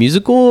gonna be a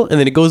musical? And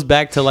then it goes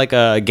back to like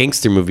a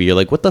gangster movie. You're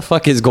like, what the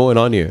fuck is going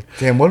on here?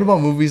 Damn, what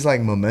about movies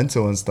like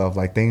Memento and stuff?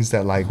 Like things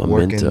that like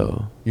Memento. work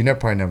in. You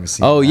probably never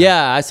seen. Oh that.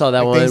 Yeah, I saw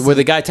that one where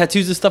the guy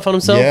tattoos his stuff on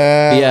himself.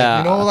 Yeah.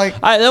 You know, like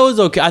that was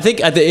okay. I think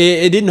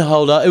it didn't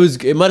hold up.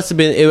 It must have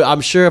been.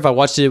 I'm sure if I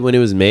watched it when it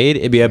was made,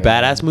 it'd be a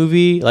badass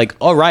movie. Like,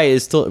 all right,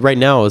 it's still right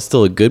now. It's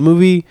still a good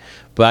movie.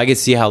 But I could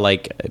see how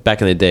like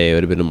back in the day it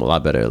would have been a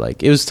lot better.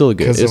 Like it was still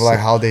good because of like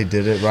how they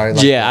did it, right?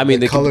 Like, yeah, I mean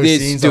the color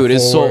scenes, dude,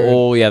 it's so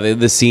old. Yeah,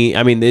 the scene.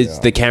 I mean,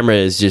 the camera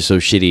is just so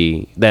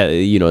shitty that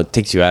it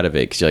takes you out of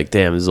it because you're like,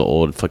 damn, this is an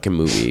old fucking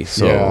movie.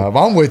 So yeah, if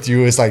I'm with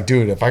you, it's like,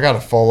 dude, if I gotta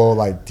follow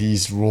like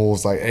these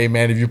rules, like, hey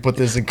man, if you put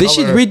this in color, they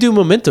should redo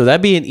Memento.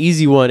 That'd be an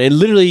easy one, and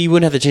literally you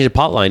wouldn't have to change the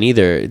plot line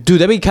either,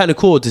 dude. That'd be kind of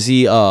cool to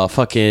see.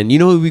 Fucking,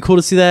 who would be cool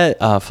to see that?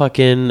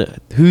 Fucking,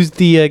 who's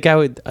the guy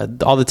with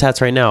all the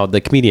tats right now? The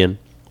comedian.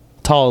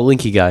 Tall,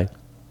 linky guy.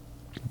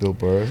 Bill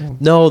Burr?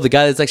 No, the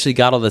guy that's actually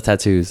got all the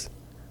tattoos.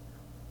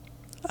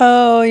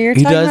 Oh, you're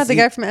talking about the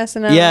guy from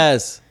SNL?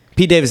 Yes.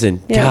 Pete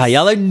Davidson. Yes. God,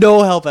 y'all are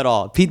no help at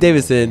all. Pete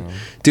Davidson.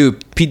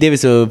 Dude, Pete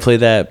Davidson would play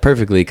that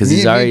perfectly because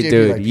he's already,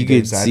 dude, you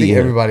could see I think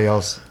everybody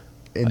else.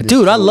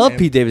 Dude, I love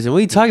Pete Davidson. What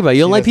are you talking about?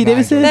 You don't like Pete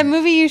Davidson? That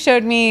movie you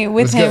showed me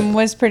with him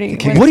was pretty.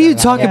 What are you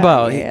talking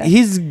about? Yeah.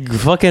 He's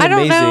fucking amazing. I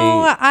don't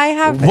know. I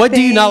have. What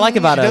do you not like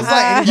about him?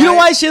 You know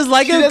why she doesn't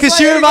like him? Because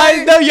she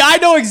reminds. No, I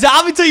know exactly.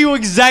 I'm gonna tell you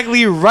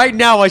exactly right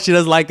now why she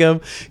doesn't like him.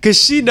 Because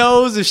she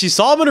knows if she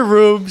saw him in a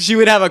room, she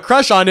would have a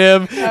crush on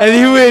him, and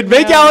he would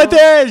make out with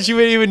her, and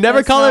he would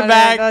never call her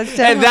back.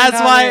 And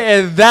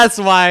that's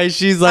why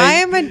she's like. I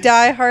am a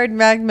diehard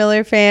Mac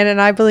Miller fan, and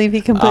I believe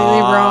he completely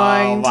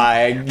wronged. Oh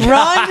my God!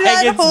 Wronged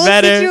that whole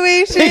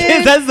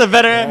situation. That's the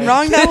better.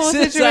 Wrong that whole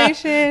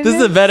situation. This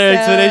is a better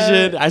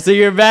explanation. I say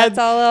you're bad. That's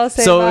all I'll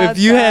say. So if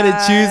you had to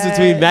choose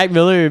between Mac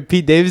Miller and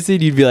Pete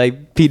Davidson, you'd be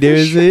like Pete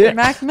Davidson. Sure,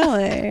 Mac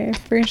Miller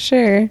for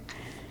sure.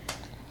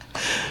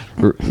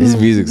 His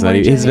music's not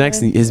even. His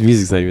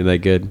music's not even that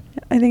good.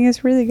 I think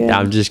it's really good.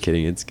 I'm just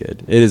kidding. It's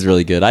good. It is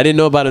really good. I didn't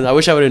know about him. I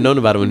wish I would have known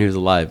about him when he was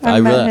alive. I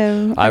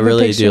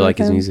really do like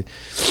his music.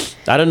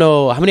 I don't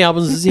know how many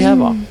albums does he have.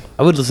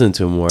 I would listen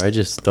to him more. I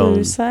just don't.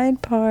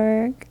 Blueside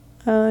Park,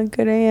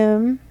 Good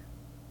AM.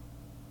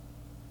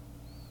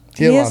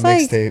 He has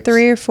like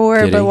 3 or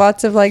 4, but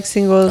lots of like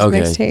singles,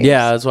 mixtapes.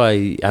 Yeah, that's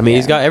why. I mean,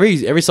 he's got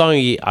every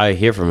song I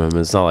hear from him.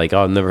 It's not like,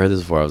 oh, I've never heard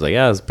this before. I was like,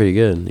 yeah, it's pretty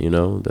good. You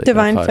know,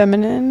 Divine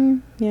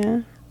Feminine.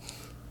 Yeah.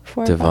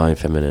 Divine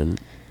Feminine.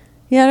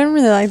 Yeah, I didn't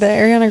really like that.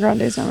 Ariana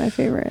Grande is not my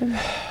favorite.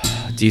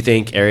 Do you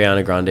think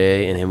Ariana Grande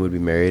and him would be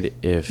married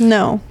if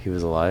he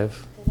was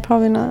alive?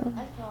 Probably not.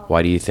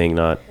 Why do you think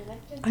not?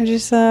 I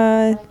just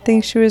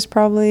think she was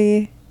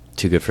probably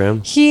too good for him.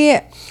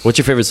 What's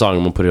your favorite song?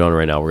 I'm gonna put it on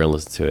right now. We're gonna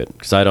listen to it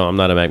because I'm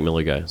not a Mac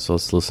Miller guy. So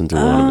let's listen to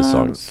one of his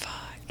songs.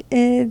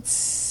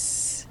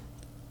 It's.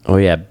 Oh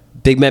yeah,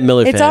 big Mac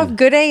Miller fan. It's off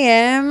Good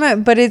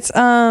AM, but it's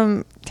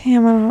damn,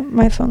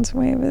 my phone's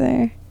way over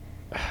there.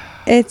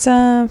 It's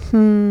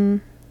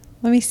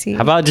let me see.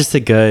 How about just a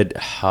good?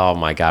 Oh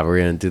my God, we're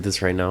gonna do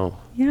this right now.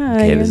 Yeah.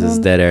 Okay, this is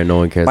dead air. No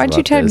one cares. Why'd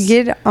you type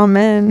Good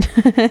Amen?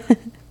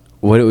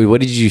 What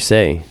did you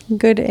say?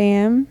 Good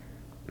AM.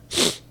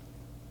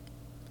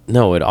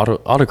 No, it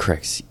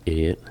autocorrects,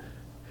 idiot.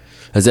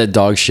 Has that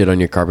dog shit on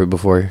your carpet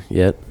before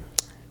yet?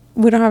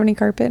 We don't have any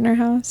carpet in our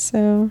house,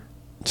 so.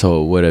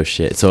 So what a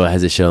shit. So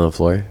has it shit on the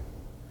floor?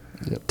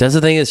 Yep. That's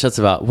the thing that shuts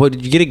about. What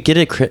did you get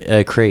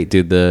a crate,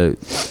 dude?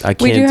 I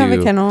can't. We do have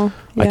a kennel.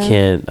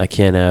 Yeah. I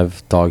can't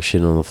have dog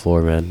shit on the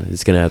floor, man. We're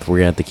gonna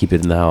have to keep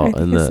it in the house. I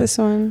think it's this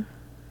one.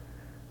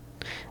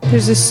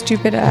 There's a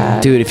stupid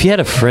ad. Dude, if you had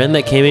a friend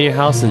that came in your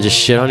house and just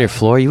shit on your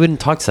floor, you wouldn't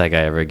talk to that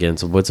guy ever again.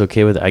 So what's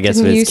okay with it? I guess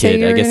if it's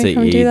kid. I guess he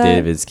did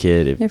if it's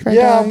kid.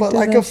 Yeah, but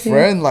like a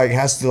friend like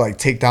has to like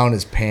take down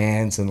his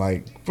pants and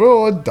like,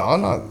 bro, what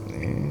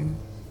done?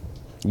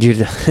 You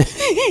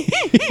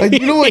like,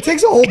 you know, it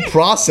takes a whole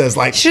process.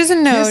 Like she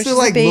doesn't know. He has to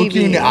like look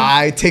you in the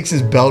eye, takes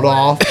his belt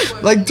off.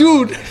 Like,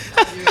 dude,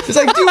 it's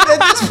like, dude, at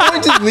this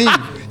point, just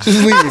leave.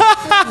 Just leave.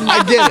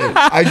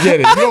 I get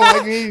it. You don't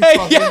like me?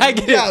 Yeah, I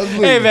get it.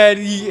 Hey,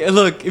 man,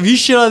 look, if you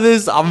shit on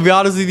this, I'm gonna be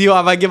honest with you,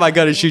 I might get my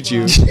gun and shoot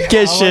you.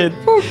 Get shit.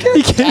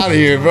 Get out of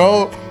here,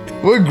 bro.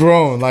 We're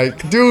grown.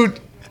 Like,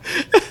 dude.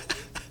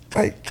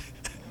 Like.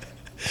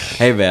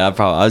 Hey, man,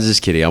 I was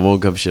just kidding. I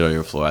won't come shit on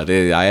your floor.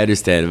 I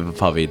understand if a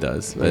puppy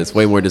does. But it's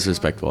way more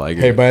disrespectful. I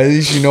agree. Hey, but at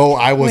least you know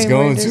I was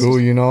going to,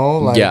 you know?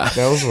 Like, yeah.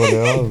 That was what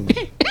it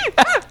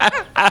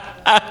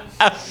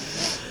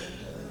was.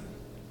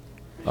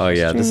 Oh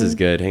yeah, this is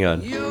good. Hang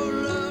on.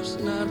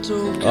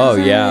 Oh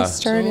yeah.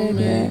 Started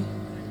yet.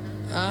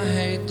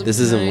 This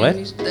isn't what?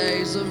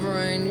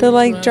 The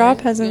like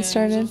drop hasn't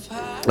started.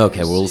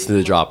 Okay, we'll listen to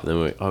the drop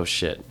and then oh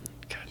shit.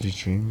 He's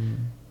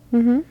dreaming.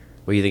 What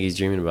do you think he's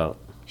dreaming about?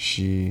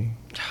 She.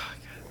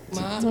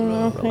 I don't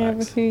know. I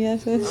have a few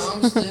yeses.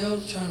 I'm still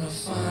trying to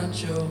find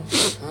you.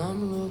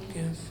 I'm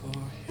looking for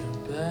you,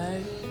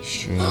 babe.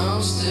 Sure.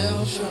 I'm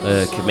still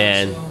trying to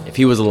man, if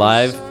he was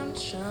alive,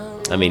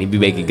 I mean, he'd be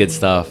making good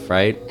stuff,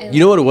 right?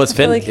 You know what it was?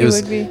 Like it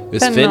was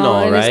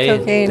fentanyl,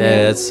 right? Yeah,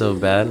 that's so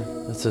bad.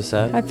 That's so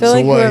sad. I feel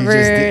like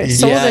whoever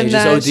sold him he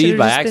that just OD'd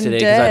by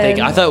accident.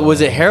 I thought,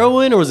 was it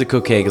heroin or was it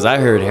cocaine? Because I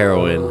heard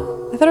heroin.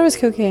 I thought it was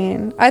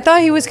cocaine. I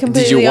thought he was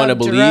completely Did you want to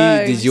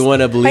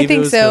believe? I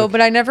think so,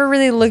 but I never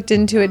really looked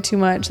into it too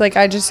much. Like,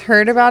 I just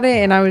heard about it,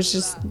 and I was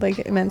just, like,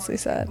 immensely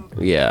sad.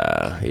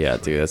 Yeah,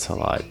 dude, that's a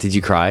lot. Did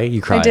you cry?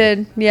 You cried? I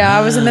did. Yeah, I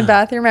was in the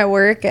bathroom at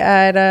work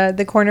at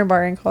the Corner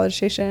Bar in College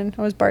Station.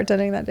 I was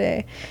bartending that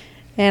day.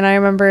 And I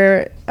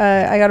remember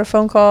I got a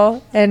phone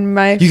call, and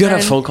You got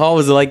a phone call?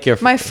 Was it like your...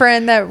 My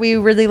friend that we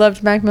really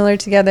loved Mac Miller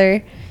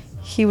together,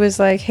 he was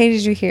like, hey,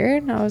 did you hear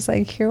it? And I was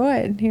like, hear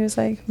what? And he was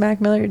like,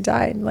 Mac Miller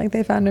died. Like,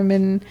 they found him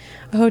in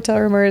a hotel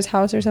room or his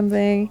house or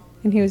something,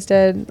 and he was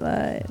dead. And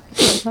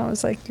I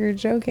was like, you're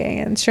joking.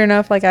 And sure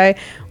enough, like, I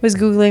was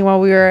Googling while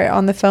we were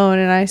on the phone,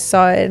 and I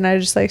saw it, and I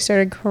just, like,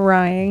 started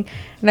crying.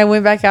 And I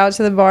went back out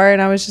to the bar,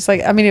 and I was just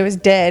like, I mean, it was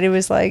dead. It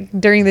was, like,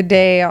 during the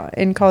day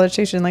in College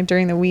Station, like,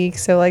 during the week.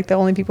 So, like, the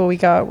only people we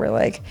got were,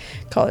 like,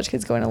 college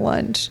kids going to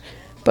lunch.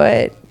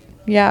 But...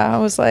 yeah, I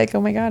was like, oh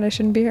my God, I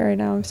shouldn't be here right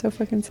now. I'm so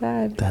fucking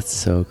sad. That's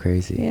so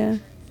crazy. Yeah.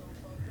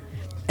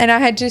 And I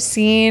had just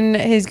seen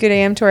his Good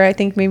AM tour, I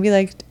think maybe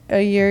like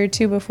a year or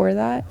two before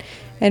that.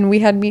 And we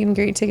had meet and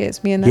greet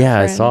tickets, me and that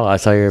Yeah, friend. I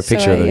saw your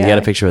picture of him. You got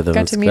a picture with him.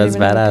 Got to meet That's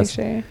him in that badass.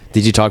 picture.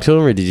 Did you talk to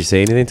him or did you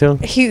say anything to him?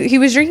 He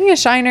was drinking a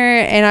Shiner,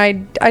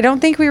 and I don't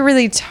think we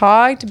really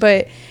talked,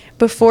 but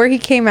before he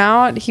came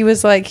out, he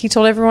was like, he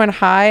told everyone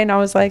hi, and I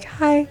was like,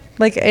 hi.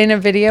 Like in a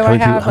video How I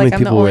many people- have, how many like I'm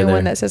the people were only there?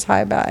 one that says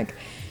hi back.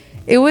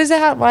 It was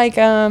at like,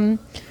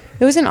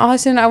 it was in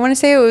Austin. I want to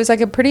say it was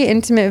like a pretty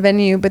intimate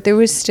venue, but there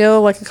was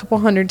still like a couple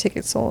hundred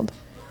tickets sold.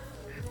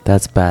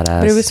 That's badass.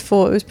 But it was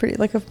full. It was pretty,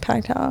 like a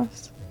packed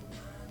house.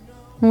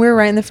 And we were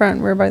right in the front.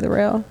 We were by the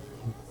rail.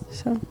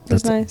 So it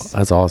was nice.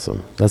 That's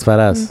awesome. That's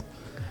badass.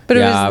 But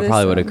yeah, it was I this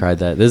probably would have one. cried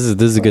that. This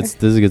is a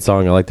good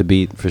song. I like the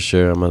beat for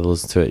sure. I'm gonna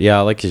listen to it. Yeah,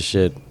 I like his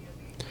shit.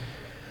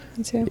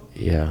 Me too.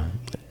 Yeah.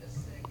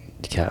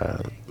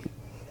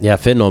 Yeah,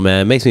 fentanyl,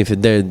 man. It makes me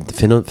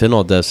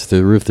fentanyl deaths through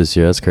the roof this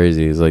year. That's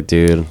crazy. It's like,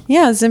 dude.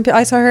 Yeah,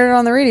 I saw heard it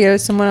on the radio.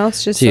 Someone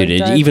else just Dude, like,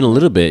 died. even a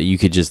little bit, you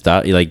could just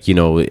die. Like, you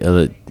know,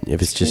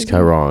 if it's just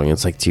kind of wrong,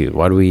 it's like, dude,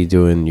 what are we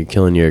doing? You're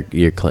killing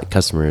your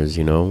customers,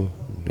 you know?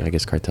 I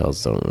guess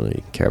cartels don't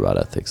really care about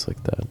ethics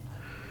like that.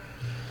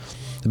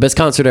 The best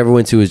concert I ever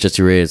went to was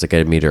Jessie Reyes. Like,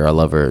 I meet her. I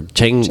love her.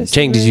 Chang,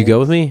 did you go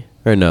with me?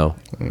 Or no?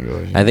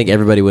 I think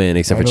everybody went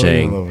except for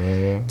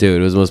Chang.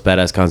 Dude, it was the most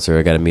badass concert.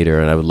 I got to meet her,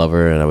 and I would love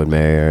her, and I would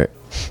marry her.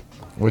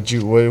 What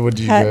did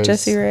you At guys?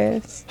 Jessie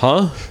Reyes.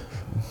 Huh?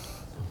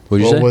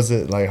 What'd you What say? was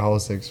it like? How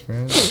was the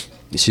experience?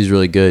 She's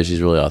really good.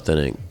 She's really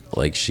authentic.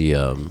 Like, she,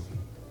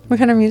 What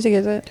kind of music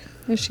is it?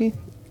 Is she?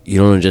 you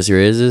don't know who Jessie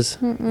Reyes is?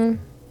 Mm-mm.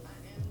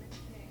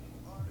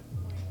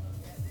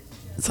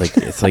 It's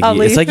like I'll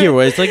leave.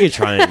 it's like you're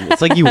trying.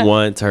 It's like you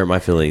want to hurt my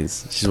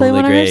feelings. She's Play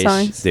one of the one of her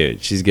greatest. songs.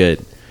 Dude, she's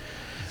good.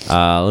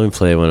 Let me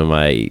play one of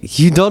my.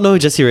 You don't know who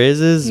Jessie Reyes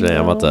is? Man,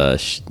 I'm about to.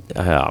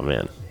 Oh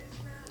man.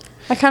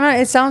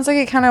 It sounds like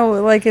it kind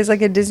of like is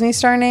like a Disney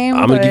star name.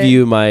 I'm gonna but give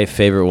you my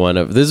favorite one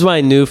of. This is my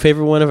new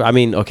favorite one of. I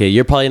mean, okay,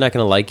 you're probably not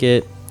gonna like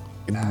it,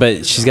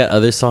 but she's got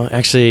other songs.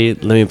 Actually,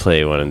 let me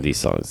play one of these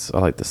songs. I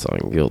like this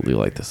song. You'll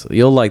like this.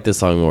 You'll like this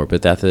song more.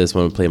 But after this,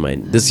 I'm gonna play my.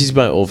 This is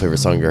my old favorite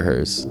song of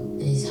hers.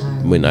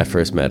 When I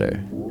first met her.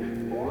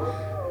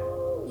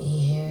 You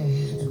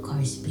hear the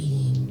car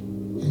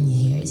speeding, and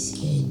you hear it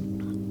skid,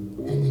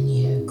 and then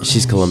you hear it crash.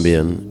 She's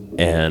Colombian,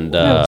 and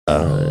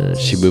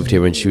she moved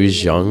here when she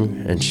was young,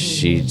 and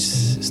she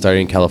started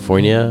in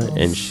California,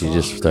 and she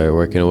just started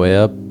working her way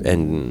up,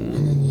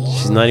 and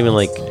she's not even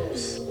like,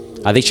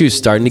 I think she was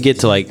starting to get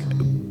to like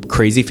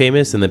crazy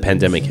famous, and the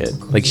pandemic hit.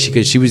 Like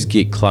she was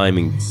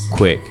climbing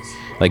quick,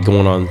 like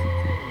going on.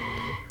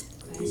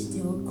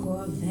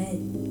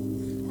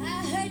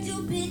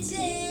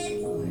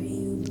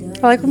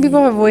 I like when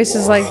people have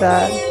voices like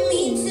that.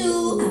 Me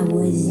too. I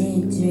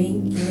wasn't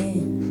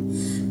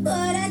drinking,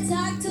 but I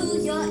talked to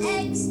your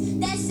ex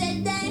that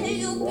said that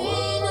you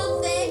been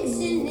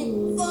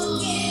affectionate.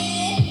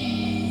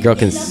 Forget. Girl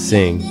can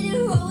sing.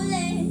 Didn't roll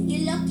it.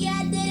 You're lucky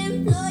I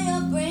didn't blow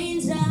your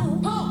brains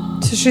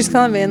out. So she's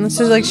Colombian.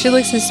 So like she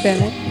looks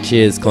Hispanic. She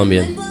is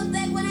Colombian. Remember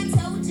back when I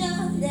told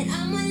you that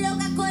I'm a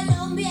loca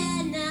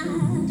colombiana.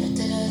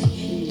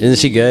 Isn't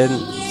she good?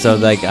 So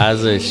like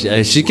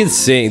she can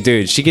sing,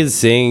 dude. She can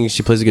sing.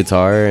 She plays the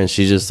guitar, and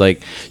she just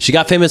like she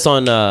got famous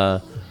on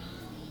doing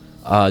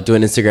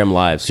Instagram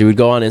lives. She would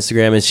go on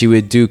Instagram and she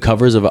would do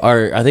covers of,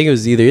 or I think it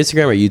was either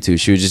Instagram or YouTube.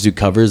 She would just do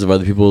covers of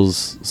other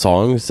people's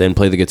songs and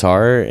play the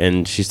guitar,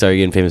 and she started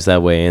getting famous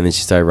that way. And then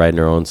she started writing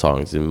her own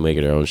songs and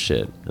making her own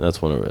shit. And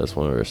that's one of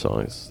her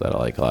songs that I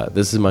like a lot.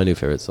 This is my new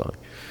favorite song,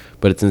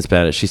 but it's in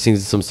Spanish. She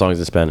sings some songs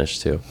in Spanish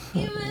too.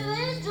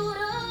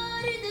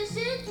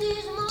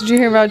 Did you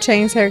hear about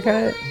Chang's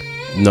haircut?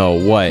 No,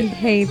 what? He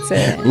hates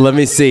it. Let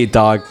me see,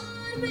 dog.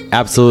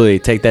 Absolutely,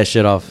 take that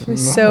shit off. We're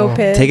so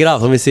pissed. Take it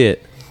off. Let me see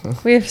it.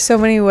 We have so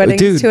many weddings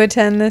Dude. to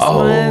attend this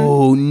month.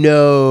 Oh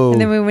no!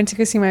 And then we went to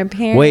go see my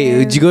parents. Wait,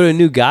 did you go to a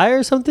new guy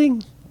or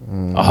something?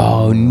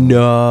 Oh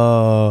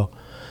no,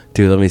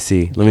 dude. Let me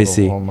see. Let me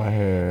see. On my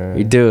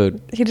hair.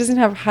 Dude, He doesn't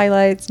have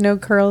highlights, no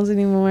curls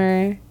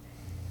anymore.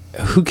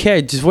 who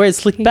cares? Just wear it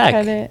slicked He back.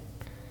 cut it.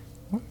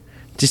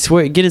 Just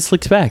get it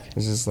slicked back.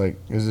 It's just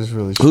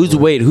really.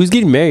 Who's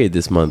getting married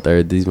this month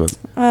or these months?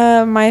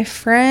 My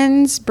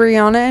friends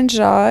Brianna and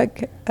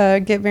Jacques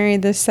get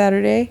married this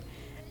Saturday,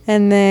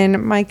 and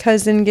then my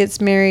cousin gets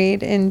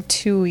married in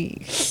 2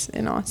 weeks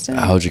in Austin.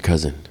 How old's your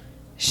cousin?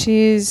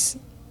 She's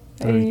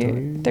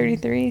 33?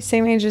 33,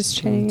 same age as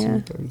Chang. Yeah.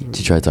 Did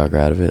you try to talk her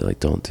out of it? Like,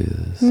 don't do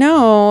this.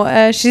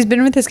 No, she's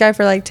been with this guy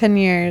for like 10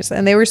 years,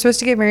 and they were supposed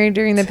to get married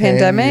during the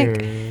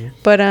pandemic,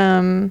 but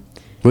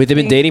Wait, they've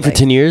been dating for like-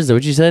 10 years? Is that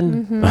what you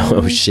said?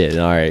 Oh shit!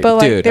 All right, but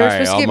like dude. they were all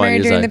right, supposed to I'm get on married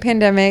your during side. the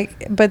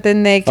pandemic, but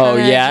then they Oh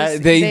kinda yeah,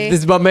 just,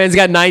 this my man's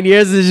got 9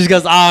 years and she just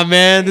goes, oh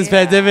man, this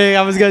pandemic,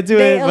 I was gonna do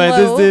they it, but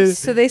eloped, this dude.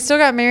 so they still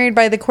got married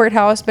by the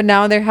courthouse, but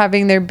now they're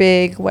having their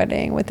big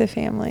wedding with the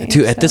family.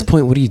 Dude, at so. this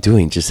point, what are you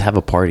doing? Just have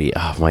a party.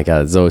 Oh my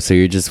god, so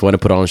you just want to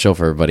put on a show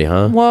for everybody,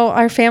 huh? Well,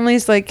 our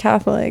family's like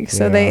Catholic,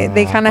 so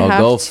they kind of Oh, have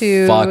go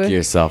to fuck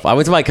yourself. I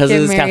went to my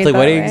cousin's get married Catholic that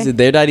weddings. way.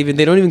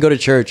 They don't even go to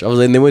church. I was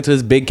like, they went to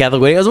this big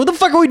Catholic wedding. I was like, what the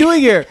fuck fuck are we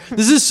doing here?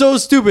 This is so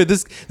stupid.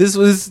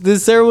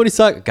 This ceremony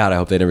sucks. God, I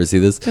hope they never see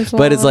this.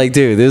 But it's like,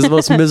 dude, this is the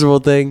most miserable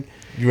thing.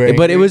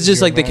 But it was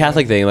just like the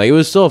Catholic thing. Like, it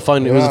was still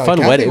fun. It was a fun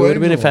wedding. It would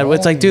have been a fun.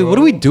 It's like, dude, what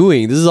are we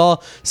doing? This is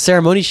all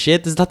ceremony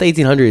shit. This is not the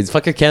 1800s.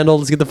 Fuck your candle.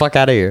 Let's get the fuck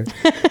out of here.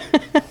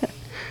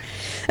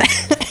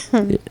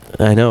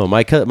 I know.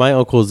 My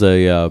uncle's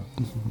a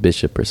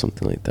bishop or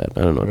something like that.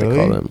 I don't know what they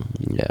call them.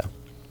 Yeah.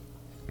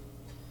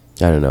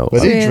 I don't know.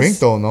 But they drink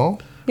though, no?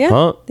 Yeah,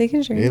 huh? They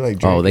can drink. They like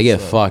drink. Oh, they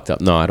get fucked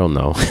up. No, I don't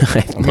know.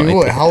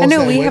 I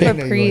know we have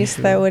a priest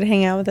that would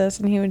hang out with us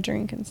and he would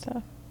drink and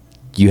stuff.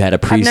 You had a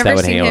priest that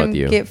would hang out with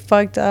you. Get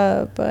fucked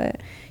up,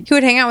 but he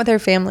would hang out with our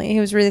family. He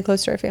was really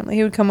close to our family.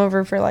 He would come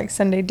over for like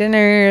Sunday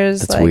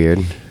dinners. That's weird.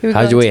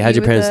 How'd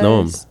your parents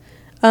know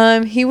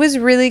him? He was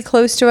really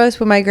close to us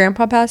when my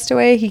grandpa passed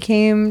away. He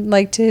came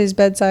like to his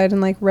bedside and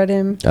like read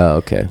him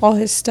all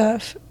his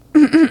stuff.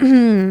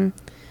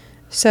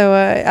 So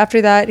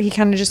after that, he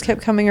kind of just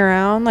kept coming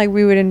around. Like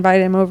we would invite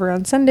him over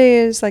on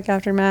Sundays, like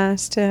after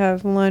mass, to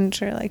have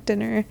lunch or like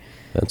dinner.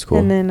 That's cool.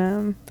 And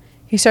then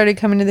he started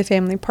coming to the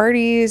family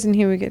parties, and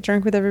he would get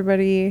drunk with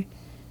everybody.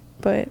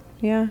 But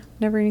yeah,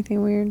 never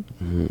anything weird.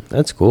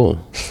 That's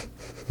cool.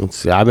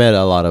 I met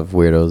a lot of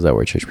weirdos that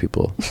were church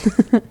people.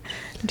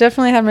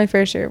 Definitely had my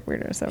fair share of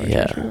weirdos that were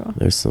church people.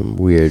 There's some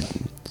weird.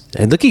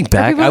 And looking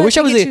back, I wish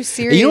I was.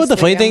 You know what the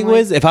funny thing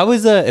was?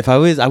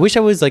 I wish I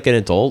was like an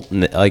adult,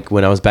 like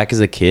when I was back as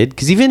a kid.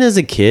 Because even as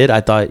a kid,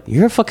 I thought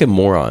you're a fucking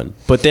moron.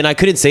 But then I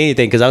couldn't say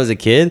anything because I was a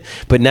kid.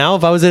 But now,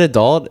 if I was an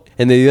adult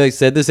and they like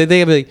said the same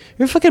thing, I'd be like,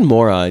 "You're a fucking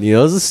moron." You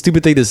know, it's a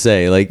stupid thing to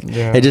say. Like,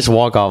 and just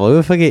walk off. Like, I'm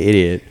a fucking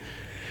idiot.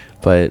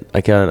 But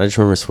I just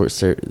remember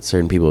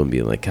certain people and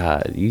being like,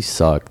 "God, you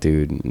suck,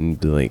 dude," and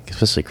be like,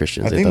 especially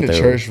Christians. I think the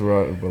church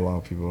rubbed a lot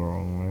of people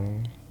wrong,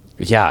 man.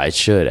 Yeah, it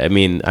should. I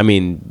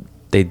mean.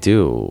 They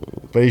do,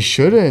 but it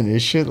shouldn't.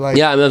 It should like.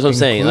 Yeah, that's what I'm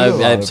saying.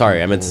 I'm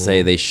sorry, I meant to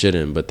say they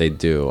shouldn't, but they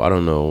do. I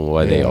don't know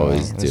why they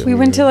always do. We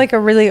went to like a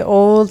really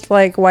old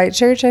like white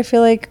church. I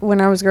feel like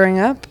when I was growing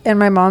up, and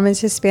my mom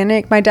is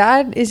Hispanic. My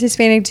dad is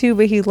Hispanic too,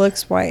 but he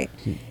looks white.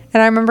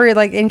 And I remember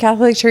like in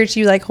Catholic church,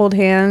 you like hold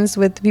hands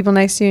with the people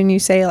next to you, and you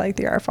say like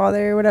the Our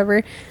Father or whatever.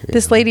 Yeah.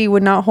 This lady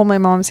would not hold my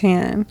mom's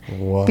hand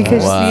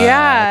because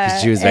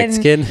she was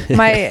Mexican.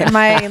 My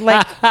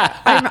like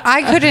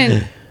I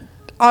couldn't.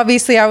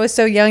 Obviously, I was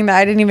so young that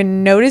I didn't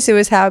even notice it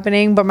was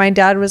happening. But my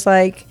dad was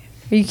like,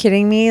 "Are you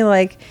kidding me?"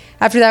 Like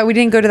after that, we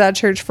didn't go to that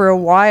church for a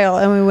while,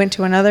 and we went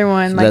to another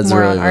one, like more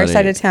really on our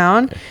side of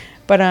town.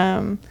 But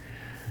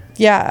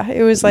yeah,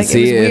 it was like it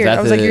was weird. I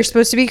was like, "You're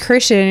supposed to be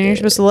Christian, and you're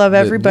supposed to love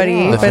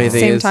everybody, but at the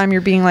same time, you're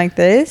being like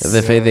this."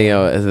 The funny thing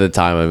at the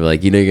time, I'm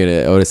like, "You know,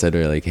 Otis said to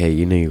her like, hey,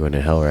 you know, you're going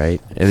to hell,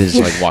 right?" And then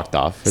just like walked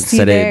off and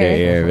said it in her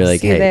ear, be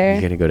like, "Hey,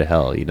 you're gonna go to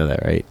hell. You know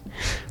that, right?"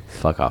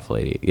 Fuck off,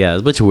 lady. Yeah,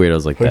 there's a bunch of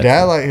weirdos like that.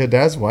 Her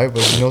dad's white,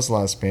 but he knows a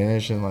lot of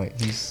Spanish, and like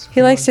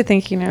he likes to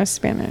think he knows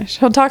Spanish.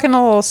 He'll talk in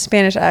a little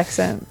Spanish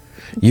accent.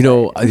 You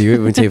know, let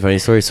me tell you a funny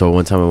story. So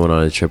one time I went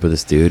on a trip with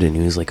this dude, and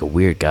he was like a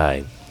weird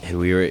guy. And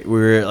we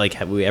were like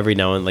every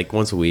now and like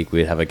once a week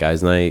we'd have a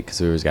guys' night because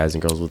there was guys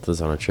and girls with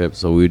us on a trip.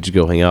 So we would just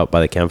go hang out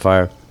by the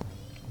campfire.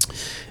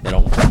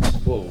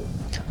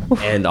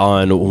 And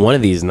on one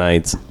of these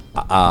nights,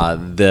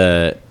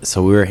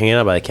 so we were hanging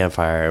out by the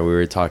campfire and we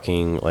were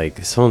talking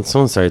like someone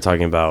started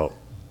talking about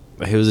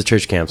it was a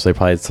church camp, so they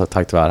probably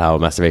talked about how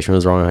masturbation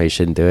was wrong, how you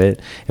shouldn't do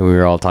it, and we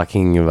were all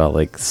talking about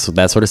like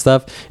that sort of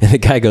stuff. And the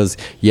guy goes,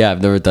 "Yeah,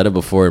 I've never done it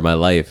before in my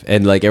life,"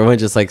 and like everyone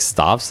just like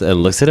stops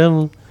and looks at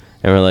him,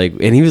 and we're like,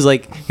 and he was one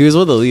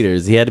of the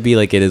leaders. He had to be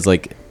like in his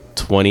like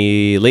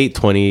late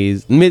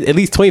 20s, at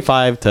least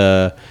 25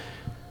 to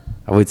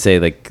I would say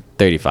like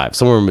 35,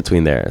 somewhere in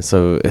between there.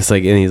 So it's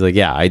like, and he's like,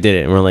 "Yeah, I did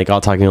it." And we're like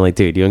all talking, like,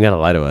 "Dude, you don't gotta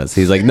lie to us."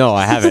 He's like, "No,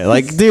 I haven't."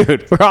 Like,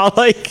 dude, we're all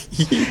like,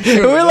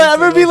 we're like, I'm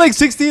gonna be like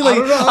 16. Like,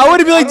 I want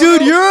to be like,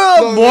 "Dude, you're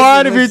a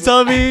moron if you're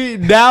telling me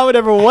now and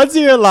ever once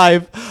in your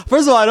life."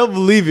 First of all, I don't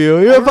believe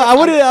you.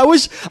 I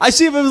wish I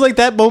see if it was like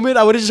that moment,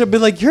 I would have just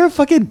been like, "You're a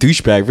fucking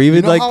douchebag for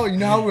even like." You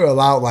know how we're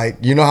allowed, like,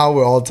 you know how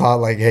we're all taught,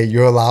 like, hey,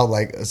 you're allowed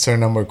like a certain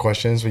number of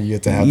questions when you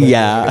get to have that.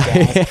 Yeah.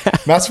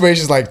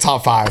 Masturbation's like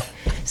top 5.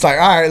 It's like,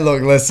 all right,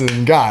 look,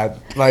 listen, God,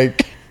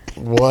 like,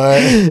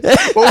 what?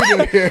 What we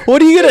doing here?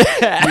 What are you gonna?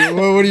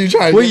 What are you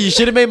trying to do? Wait, you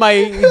should have made my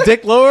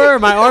dick lower or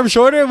my arm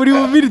shorter? What do you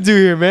want me to do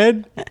here,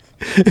 man?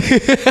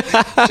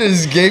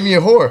 Just gave me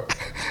a whore.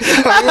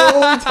 What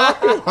are we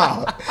talking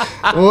about?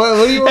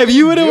 What do you want? If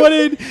you would have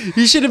wanted,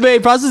 you should have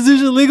made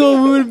prostitution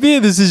legal. We wouldn't be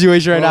in this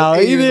situation right now.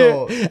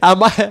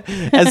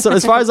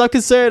 As far as I'm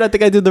concerned, I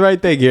think I did the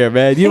right thing here,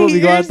 man. You don't want me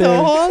to go out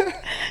there.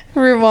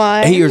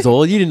 Rewind. 8 years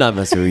old? You did not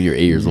mess with when you were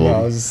 8 years old. No,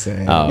 I was just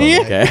saying. Oh,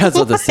 okay. That's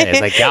what to say. It's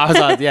like,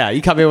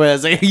 you come here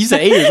with us. You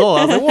said 8 years old.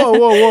 I was like,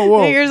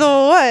 whoa. 8 years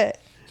old, what?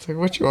 It's like,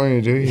 what you want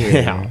me to do here?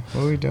 Yeah.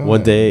 What are we doing?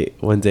 One day,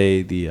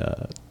 the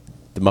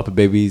Muppet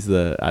Babies,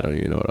 I don't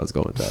even know what I was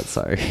going with that.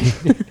 Sorry.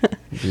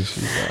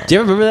 Do you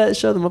ever remember that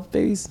show, the Muppet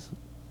Babies?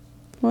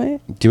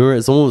 What? Do you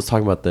remember someone was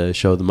talking about the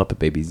show The Muppet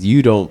Babies?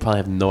 You don't probably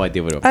have no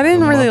idea what it was. I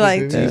didn't The really Muppet like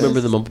Babies? Do you this.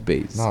 remember the Muppet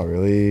Babies? Not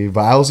really,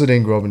 but I also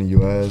didn't grow up in the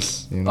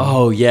U.S. You know,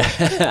 Oh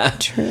yeah.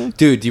 True.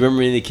 Dude, do you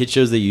remember any of the kid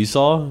shows that you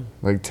saw?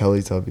 like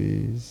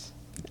Teletubbies.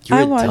 You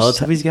were I a watched-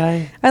 Teletubbies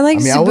guy? I like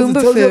I wasn't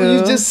telling you. You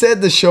Zaboombafoo. just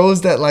said the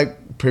shows that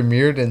like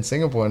premiered in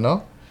Singapore,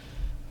 no?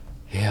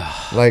 Yeah.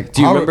 Like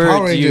Do you Power, remember-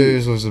 Power do you-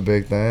 Rangers was a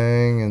big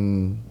thing,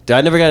 and Dude,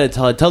 I never got to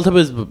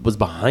Teletubbies was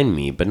behind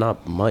me, but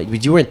not much.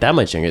 But you weren't that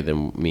much younger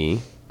than me.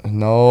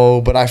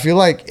 no, but I feel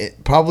like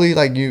it probably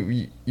like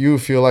you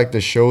feel like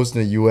the shows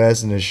in the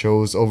U.S. and the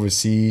shows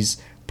overseas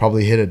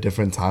probably hit a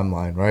different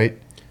timeline, right?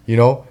 You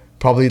know,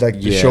 probably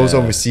like the shows Yeah.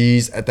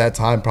 overseas at that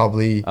time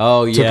probably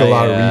Oh, took yeah, a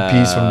lot yeah. of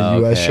repeats from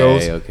the U.S. Okay,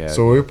 shows. okay,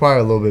 So okay. we're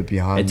probably a little bit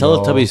behind. And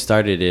y'all. Teletubbies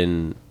started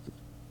in.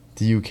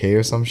 the U.K.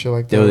 or some shit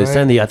like that. They right?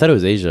 stand I thought it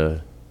was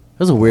Asia. It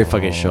was a weird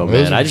fucking show, it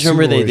was man. a I just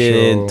remember super they weird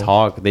didn't show.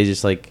 talk. They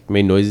just like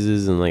made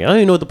noises and like I don't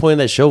even know what the point of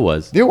that show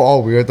was. They were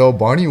all weird though.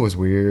 Barney was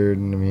weird.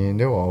 I mean,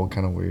 they were all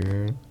kind of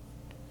weird.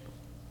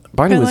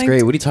 Barney I was liked-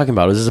 great. What are you talking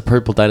about? It was just a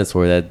purple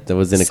dinosaur that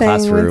was in a Sang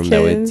with classroom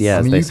that would kids. yeah,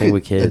 I mean, they you sang could-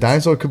 with kids. The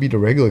dinosaur could be the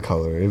regular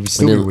color. It would I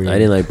still be didn't, weird. I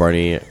didn't like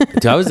Barney.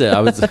 Dude, I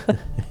was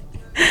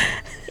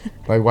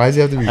Like, why does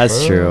he have to be?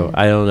 that's fur? true.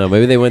 I don't know.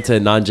 Maybe they went to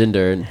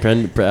non-gender.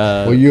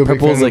 Were you a big fan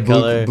purple's of like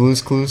color.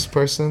 Blue's Clues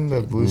person?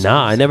 The Blue's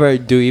Nah, I Clues? never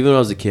do. Even when I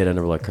was a kid, I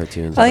never liked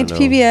cartoons. I liked don't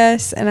know.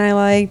 PBS and I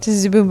liked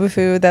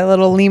Zaboombafoo, that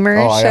little lemur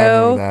Oh, I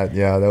show. remember that.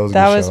 Yeah, that was. A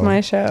That good was show.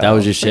 my show. That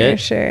was your for shit?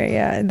 Sure,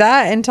 yeah.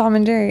 That and Tom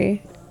and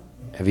Jerry.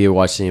 Have you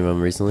watched any of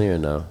them recently or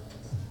no?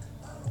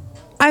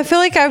 I feel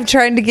like I've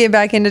tried to get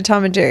back into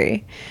Tom and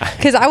Jerry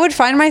because I would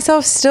find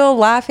myself still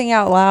laughing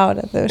out loud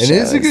at those And shows. it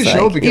is a good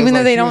show like, because even though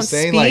like they she was don't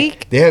saying, speak,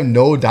 like, they have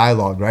no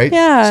dialogue, right?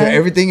 Yeah. So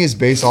everything is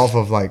based off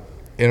of like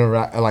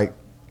like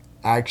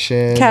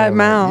action, Cat and,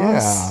 and like,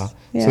 mouse. yeah.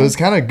 Yeah. So it's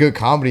kind of good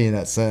comedy in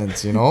that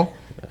sense, you know.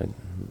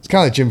 It's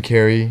kind of like Jim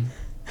Carrey.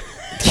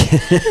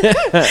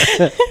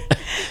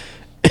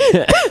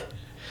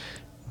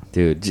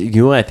 Dude, you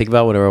know what I think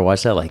about whenever I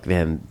watch that? Like,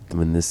 man,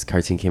 when this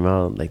cartoon came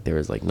out, like there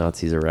was like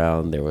Nazis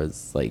around, there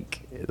was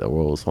like the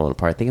world was falling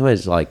apart. Think about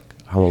it, like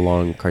how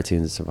long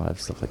cartoons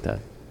survive, stuff like that.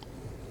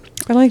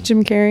 I like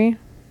Jim Carrey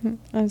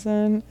as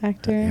an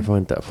actor.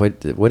 Everyone,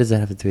 what does that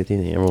have to do with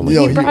anything? Everyone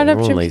Yo, likes, he brought up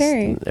everyone Jim likes,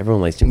 Carrey.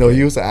 Everyone likes Jim. No, Carrey.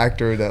 he was an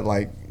actor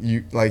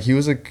that he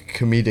was a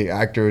comedic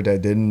actor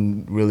that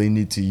didn't really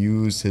need to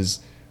use his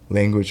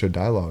language or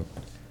dialogue.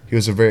 He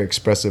was a very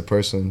expressive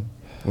person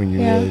when you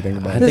Yeah. really think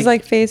about I it. His think-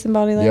 like face and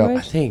body Yeah. I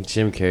language. think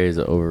Jim Carrey is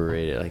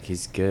overrated. Like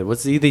he's good.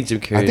 What's do you think Jim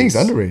Carrey? I think it's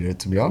underrated,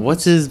 to be honest.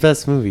 What's his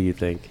best movie? You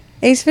think?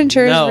 Ace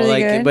Ventura is No, really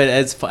like, good. but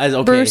as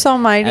okay, Bruce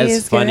Almighty as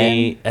is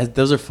funny. As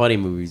those are funny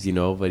movies, you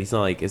know. But he's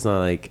not like it's not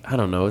like I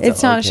don't know.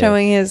 It's not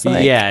showing his,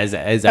 like, yeah, as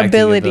acting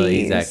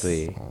abilities.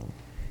 exactly.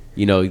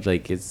 You know,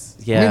 like it's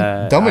I yeah.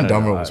 mean, Dumb I and don't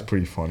Dumber know. was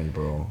pretty funny,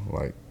 bro.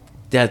 Like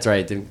That's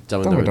right. Dumb and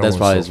Dumb Dumber. and That's Dumber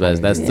probably was his so best.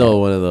 funny. That's Yeah.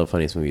 still one of the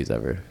funniest movies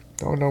ever.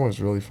 Dumb and Dumber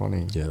was really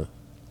funny. Yeah.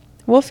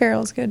 Will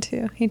Ferrell's good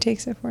too. He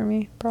takes it for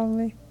me,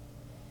 probably.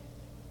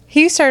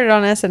 He started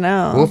on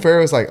SNL. Will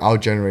Ferrell is like our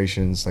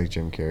generation's like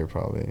Jim Carrey,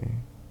 probably.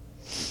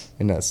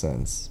 In that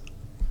sense.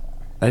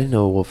 I didn't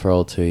know Will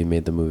Ferrell till he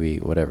made the movie.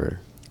 Whatever.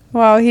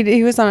 Wow,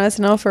 he was on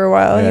SNL for a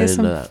while. Yeah, he I has didn't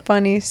some know that.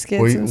 funny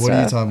skits What, and what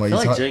are you stuff. talking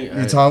about? I feel You,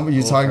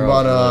 like talking Will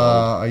about? Ferrell.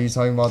 Are you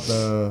talking about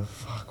the?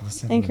 Fuck, what's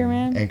that? movie?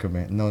 Anchorman?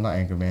 Anchorman. No, not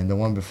Anchorman. The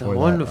one before. The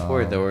one that,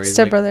 before that where he's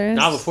Step like, Brothers.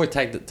 Not before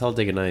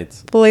Talladega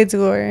Nights. Blades of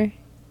Glory.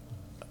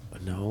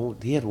 No,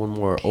 he had one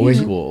more old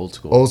school.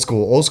 Old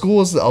School. Old School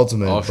was the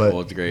ultimate. Old but school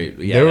was great.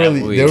 They're Yeah, that really,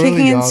 movie. they're really Kicking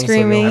and young, so they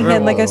Screaming. don't He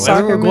had, like, a know. I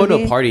soccer remember going to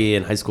movie. a party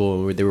in high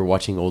school and they were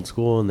watching Old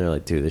School and they're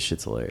like, dude, this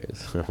shit's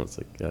hilarious. I was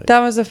like, That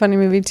was a funny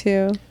movie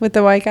too, with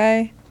the white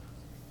guy,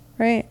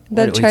 right? That what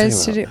are you tries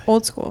to talking do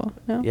Old School.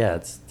 No? yeah,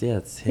 it's Yeah,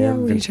 him,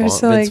 where he Vince tries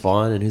Vaughn, to, Vince like-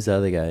 Vaughn, and who's the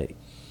other guy?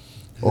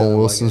 Oh,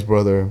 Wilson's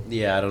brother.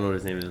 Yeah, I don't know what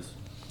his name is.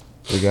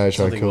 The guy tried to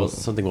Something kill Wilson.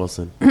 Something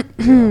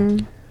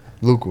Wilson.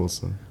 Luke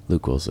Wilson.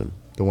 Luke Wilson.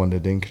 The one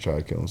that didn't try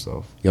to kill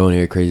himself. You want to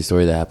hear a crazy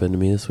story that happened to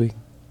me this week?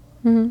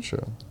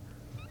 Sure.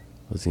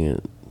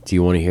 Do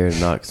you want to hear it or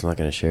not? Because I'm not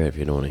going to share it if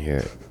you don't want to hear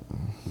it.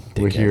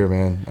 We're Dickhead. here,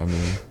 man. I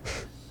mean,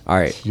 All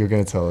right. you're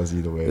going to tell us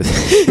either way.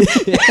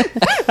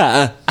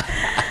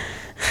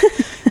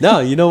 No,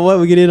 you know what?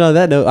 We get in on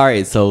that note. All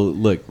right. So,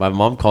 look, my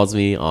mom calls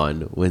me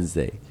on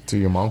Wednesday. So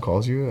your mom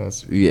calls you?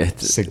 That's Yeah,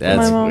 Sick.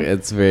 that's My mom-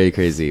 it's very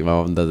crazy. My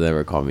mom doesn't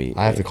ever call me.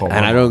 I have to call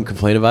and my I don't mom.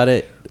 complain about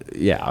it.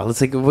 Yeah, I was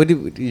like,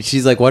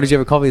 she's like, why did you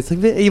ever call me? It's like,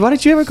 "Hey, why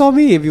did you ever call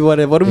me? If you want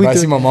to, what are if we I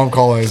see doing? my mom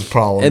calling, it's a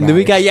problem. And then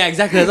we got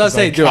exactly. That's what I was It's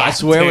saying, like, dude. I God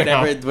swear,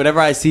 damn. whenever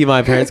I see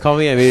my parents call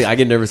me, I mean, I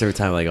get nervous every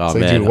time. Like, oh It's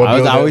like, man, dude, what I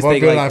bill, always what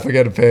think bill did I like,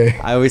 forget to pay?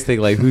 I always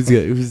think like,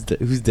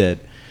 who's dead?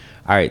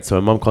 All right, so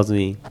my mom calls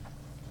me.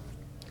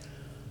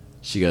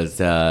 She goes,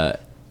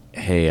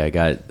 "Hey, I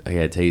gotta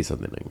tell you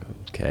something." I go,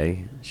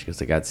 "Okay." She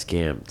goes, "I got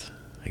scammed."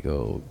 I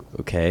go,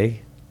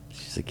 "Okay."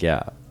 She's like,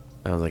 "Yeah."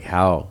 I was like,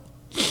 "How?"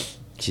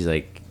 She's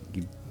like,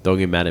 "Don't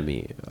get mad at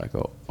me." I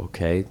go,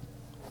 "Okay."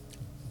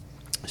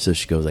 So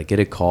she goes, I get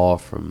a call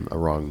from a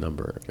wrong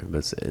number. It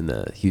was in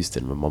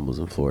Houston. My mom was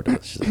in Florida.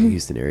 She's like,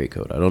 Houston area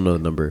code. I don't know the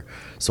number.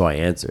 So I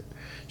answer.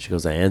 She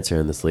goes, I answer,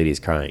 and this lady's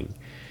crying.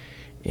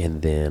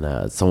 And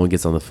then someone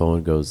gets on the phone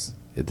and goes,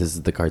 this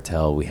is the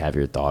cartel. We have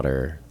your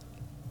daughter.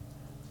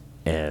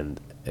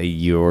 And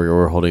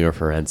we're holding her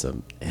for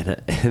ransom.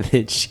 And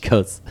then she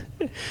goes,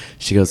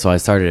 so I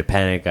started to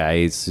panic.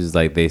 She's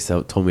like, they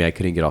told me I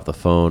couldn't get off the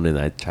phone. And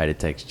I tried to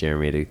text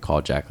Jeremy to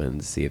call Jacqueline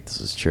to see if this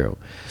was true.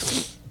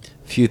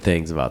 Few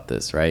things about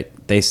this, right?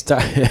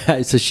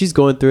 So she's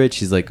going through it.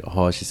 She's like,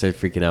 oh, she started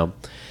freaking out.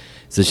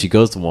 So she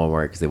goes to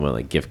Walmart because they want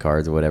like gift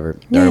cards or whatever.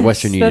 Yes, or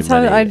Western Union. That's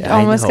how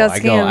I almost got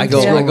scammed. I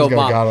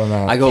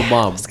go,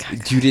 mom.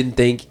 You didn't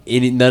think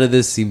none of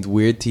this seemed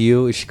weird to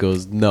you? She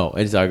goes, no.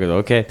 And so I go,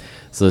 okay.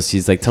 So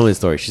she's like, tell me the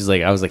story. She's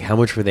like, I was like, how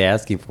much were they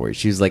asking for?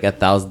 She was like,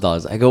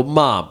 $1,000. I go,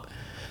 mom.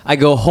 I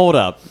go, hold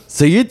up.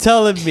 So you're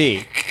telling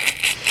me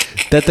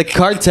that the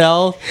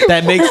cartel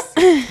that makes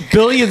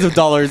billions of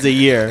dollars a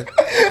year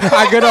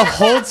are gonna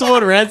hold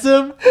someone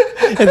ransom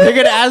and they're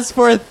gonna ask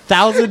for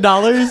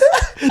 $1,000?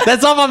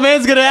 That's all my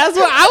man's gonna ask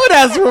for? I would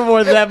ask for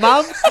more than that,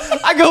 mom.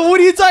 I go, what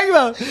are you talking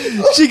about?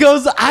 She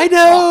goes, I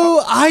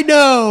know. And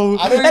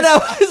I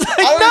was like,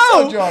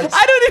 no,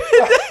 I don't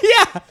even,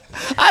 yeah.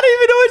 I don't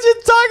even know what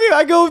you're talking about.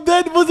 I go,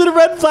 then was it a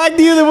red flag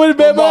to you that would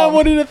have mom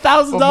wanted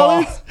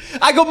 $1,000?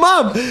 I go,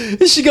 mom.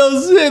 And she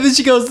goes,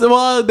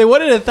 well, they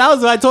wanted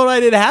 $1,000. I told her I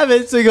didn't have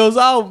it. So he goes,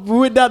 oh,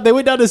 they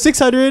went down to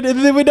 600 and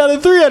then they went down to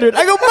 300.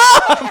 I go,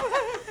 mom.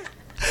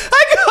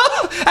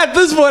 At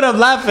this point, I'm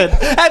laughing.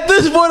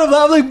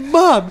 I'm like,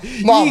 Mom,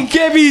 you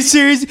can't be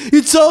serious.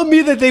 You told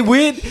me that they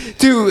went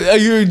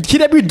to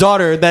kidnap your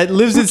daughter that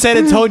lives in San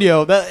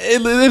Antonio,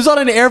 that lives on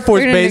an Air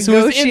Force base,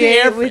 who's in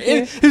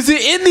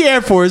the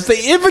Air Force.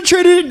 They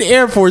infiltrated an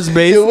Air Force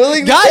base,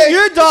 got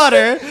your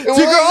daughter, took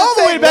her all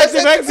the way back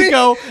to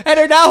Mexico, and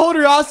are now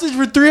holding her hostage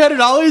for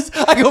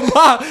 $300. I go,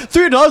 Mom,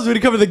 $300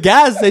 would cover the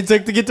gas they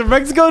took to get to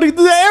Mexico to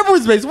the Air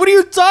Force base. What are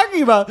you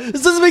talking about?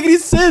 This doesn't make any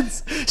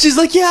sense. She's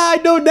like, yeah, I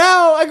know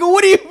now. I go,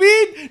 what do you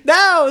mean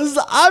now? This is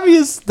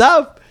obvious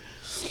stuff.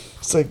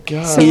 It's like,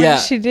 God. So what did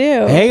she do?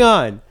 Hang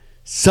on.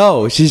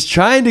 So she's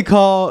trying to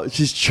call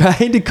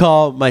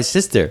my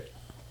sister.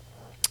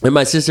 And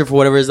my sister, for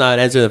whatever reason, not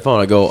answering the phone.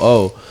 I go,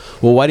 oh,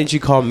 well, why didn't you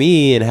call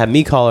me and have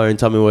me call her and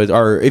tell me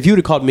or if you would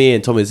have called me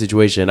and told me the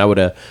situation, I would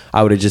have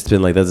just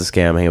been like, that's a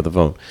scam, hang up the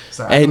phone.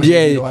 Sorry, and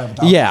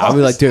I'd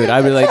be like, dude,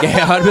 I'd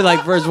be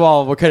like, first of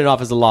all, we're cutting it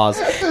off as a loss.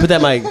 Put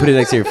it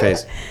next to your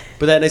face.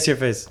 Put that next to your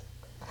face.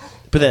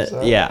 Put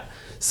that, yeah.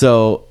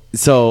 So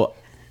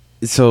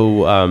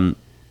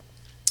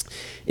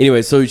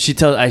anyway, so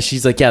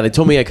she's like, yeah, they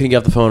told me I couldn't get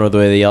off the phone or the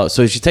way they yelled.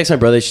 So she texts my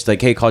brother. She's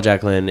like, hey, call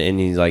Jacqueline. And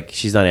he's like,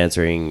 she's not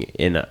answering.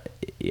 And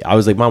I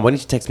was like, Mom, why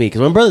didn't you text me?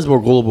 Because my brother's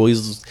more gullible. I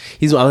was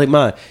like,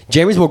 Mom,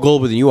 Jeremy's more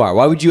gullible than you are.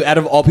 Why would you, out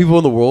of all people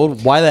in the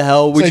world, why the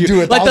hell would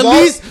you? Like the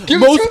least,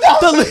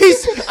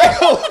 I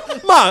go,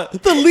 Mom,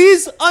 the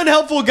least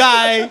unhelpful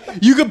guy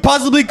you could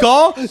possibly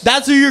call.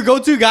 That's who your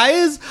go-to guy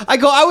is. I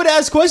go, I would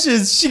ask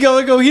questions. He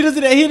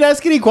didn't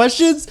ask any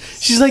questions.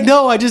 She's like,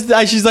 no,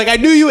 she's like, I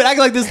knew you would act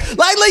like this.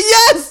 Like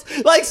yes,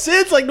 like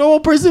since like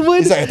normal person would.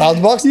 He's like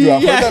 $1,000. Dude,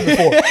 I've heard that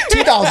before.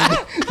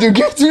 $2,000. Dude,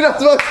 give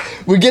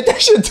 $2,000. We get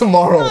that shit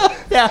tomorrow.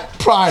 Yeah.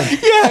 Prime.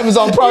 Yeah.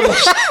 Amazon Prime.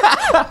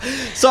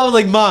 So I was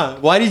like,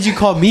 Mom, why did you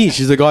call me?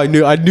 She's like, oh, I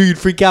knew you'd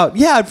freak out.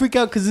 Yeah, I'd freak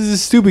out because this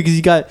is stupid because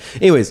you got.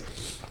 Anyways,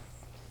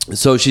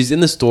 so she's in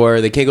the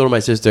store. They can't go to my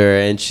sister,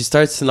 and she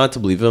starts not to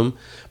believe him.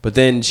 But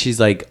then she's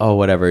like, oh,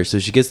 whatever. So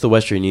she gets to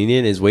Western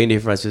Union, is waiting to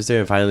hear from my sister,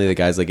 and finally the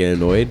guy's like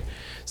getting annoyed.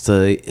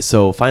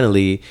 So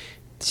finally,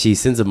 she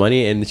sends the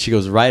money, and she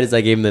goes, right as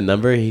I gave him the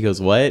number, he goes,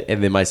 what?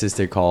 And then my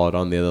sister called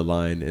on the other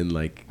line, and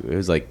like it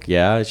was like,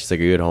 yeah. She's like,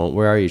 are you at home?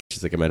 Where are you?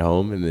 She's like, I'm at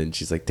home. And then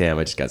she's like, damn,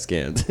 I just got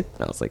scammed. And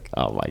I was like,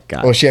 oh my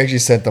God. Oh, she actually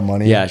sent the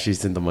money? Yeah, she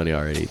sent the money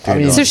already.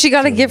 So she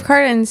got a gift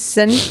card and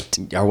sent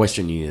our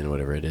Western Union,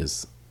 whatever it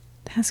is.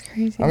 That's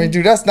crazy. I mean,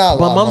 dude, that's not a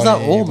lot. My mom's of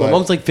money, not old. My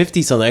mom's like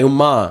 50 something. I go,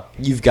 Ma,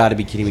 you've got to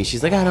be kidding me.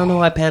 She's like, I don't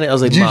know. I panicked. I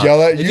was like, did Ma, you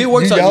yell at if it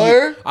works on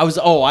her?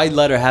 I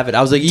let her have it.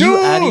 I was like, dude, you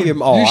out of your?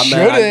 Oh, you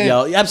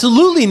shouldn't.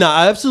 Absolutely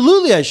not.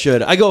 Absolutely, I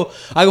should. I go.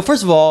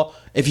 First of all,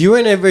 if you were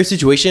in a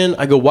situation,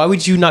 I go, why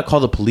would you not call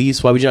the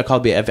police? Why would you not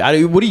call the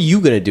BF? What are you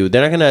gonna do?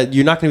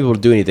 You're not gonna be able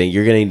to do anything.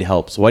 You're gonna need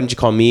help. So why didn't you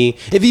call me?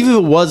 If even if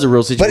it was a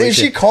real situation, but if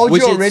she called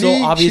you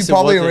already, she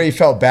probably already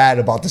felt bad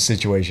about the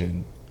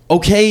situation.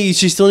 Okay,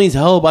 she still needs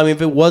help. I mean,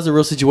 if it was a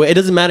real situation, it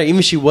doesn't matter. Even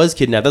if she was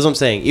kidnapped, that's what I'm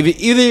saying.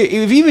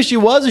 Even she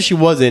was or she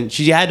wasn't,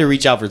 she had to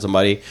reach out for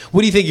somebody. What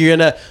do you think? You're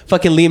gonna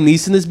fucking Liam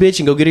Neeson this bitch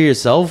and go get her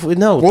yourself?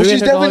 No. Well, she's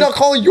definitely not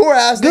calling your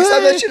ass next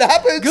time that shit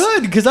happens.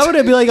 Good, because I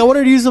would be like, I want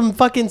her to use some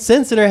fucking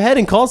sense in her head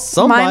and call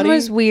somebody. Mine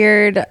was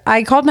weird.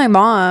 I called my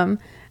mom.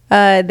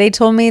 They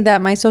told me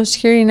that my social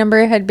security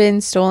number had been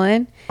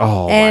stolen.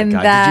 Oh my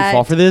God! Did you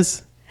fall for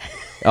this?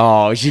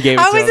 Oh, she gave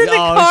it to him. I was in the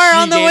car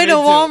on the way to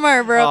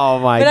Walmart, bro. Oh,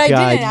 my God. But I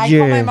didn't. I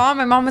called my mom.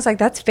 My mom was like,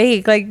 that's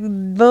fake. Like,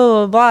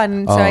 blah, blah, blah.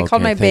 And so I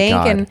called my bank.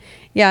 God. And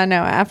yeah, no,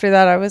 after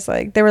that, I was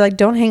like, they were like,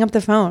 don't hang up the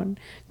phone.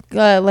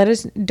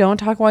 don't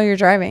talk while you're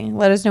driving.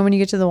 Let us know when you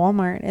get to the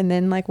Walmart, and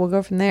then like we'll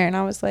go from there. And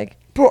I was like,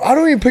 bro, I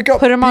don't even pick up.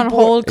 Put him on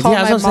hold. Call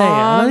my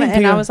mom,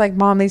 and I up. was like,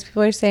 Mom, these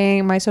people are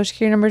saying my social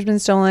security number's been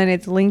stolen.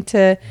 It's linked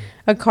to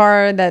a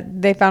car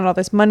that they found all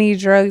this money,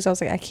 drugs. I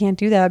was like, I can't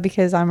do that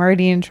because I'm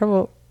already in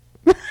trouble.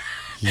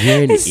 You're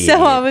an idiot.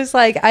 So I was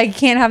like, I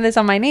can't have this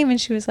on my name.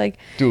 And she was like,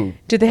 dude,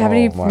 did they have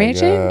any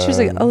information? She was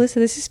like, God. Alyssa,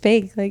 this is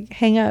fake. Like,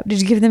 hang up.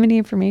 Did you give them any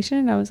information?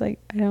 And I was like,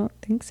 I don't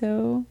think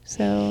so.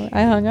 So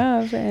I hung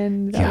up,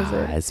 and that was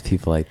it. It's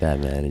people like that,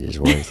 man. It just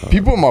works.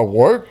 People in my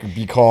work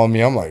be calling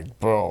me. I'm like,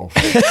 bro,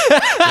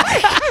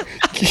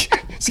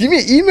 just give me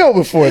an email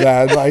before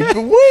that. Like,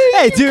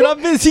 what? Hey, dude,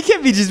 I'm busy. You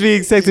can't be just being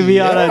expected to be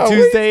on a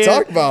Tuesday. What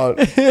are you talking about?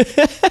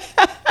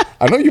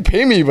 I know you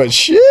pay me, but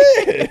shit.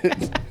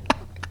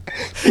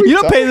 You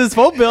don't pay this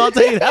phone bill, I'll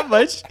tell you that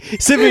much.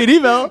 Send me an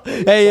email.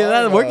 Hey,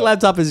 that work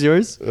laptop is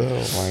yours. Oh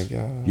my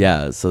god.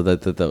 Yeah, so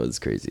that was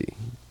crazy.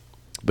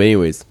 But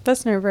anyways,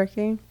 That's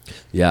nerve-wracking.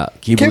 yeah.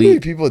 Can you Can't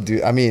believe believe people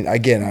do. I mean,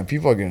 again,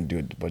 people are gonna do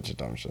a bunch of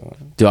dumb shit.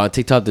 dude, on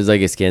TikTok there's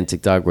like a scan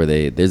TikTok where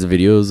there's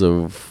videos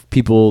of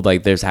people,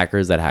 like there's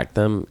hackers that hack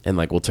them and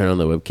like will turn on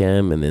the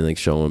webcam and then like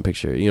show them a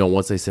picture. You know,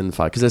 once they send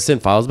file, because they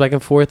send files back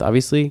and forth,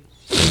 obviously.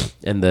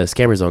 And the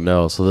scammers don't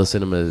know, so they'll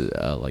send them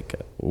a like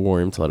a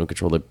worm to let them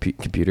control their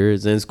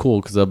computers, and it's cool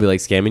because they'll be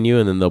like scamming you,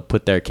 and then they'll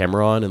put their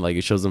camera on, and like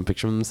it shows them a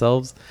picture of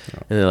themselves,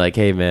 and they're like,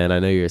 "Hey man, I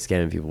know you're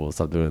scamming people.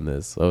 Stop doing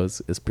this." So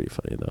it's pretty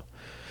funny though.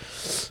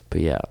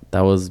 But yeah,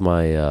 that was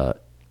my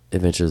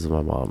adventures with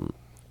my mom.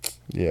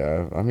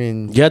 Yeah, I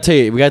mean, We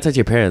gotta talk to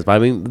your parents. But I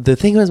mean, the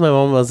thing was, my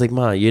mom was like,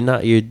 "Ma, you're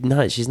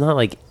not. She's not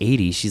like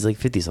 80. She's like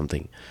 50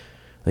 something.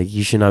 Like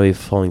you should not be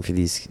falling for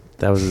these."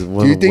 That was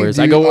one of the worst.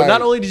 I go, well,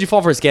 not only did you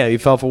fall for a scam, you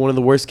fell for one of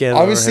the worst scams.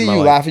 obviously,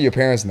 you laugh at your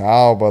parents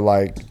now, but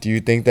like, do you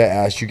think that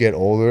as you get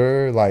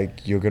older, like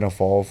you're gonna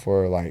fall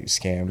for like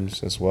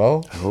scams as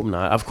well? I hope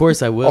not. Of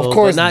course I will. Of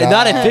course but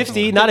not at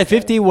 50. Not at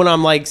 50 when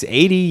I'm like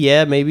 80.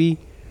 Yeah, maybe.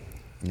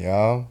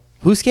 Yeah.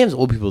 Who scams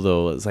old people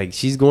though? It's like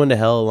she's going to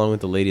hell along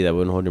with the lady that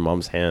wouldn't hold your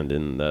mom's hand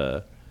and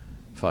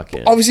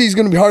fucking. Obviously, it's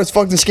gonna be hard as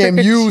fuck to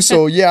scam you.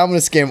 So yeah, I'm gonna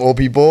scam old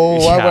people.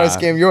 Why would I Yeah.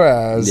 scam your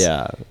ass?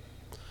 Yeah.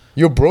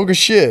 You're broke as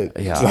shit.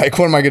 Yeah. Like,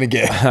 what am I gonna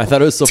get? I thought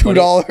it was so funny.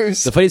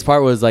 $2. The funniest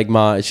part was like,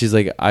 Ma, she's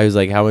like, I was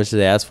like, how much did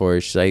they ask for?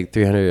 She's like,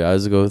 300. I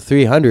was go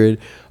 300.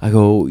 I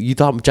go, you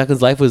thought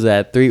Jacqueline's life was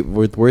at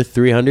worth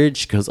 300?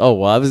 She goes, oh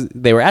well,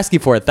 they were asking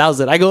for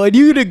 1,000. I go, and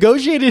you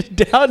negotiated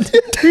down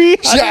to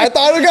 300. Yeah, I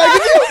thought I got you.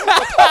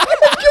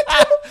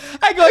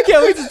 I go, I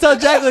can't wait to tell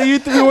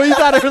Jacqueline when you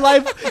thought of her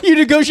life, you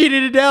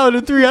negotiated it down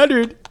to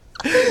 300.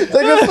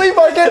 Like a flea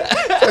market.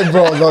 Hey,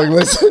 bro, look,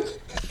 listen.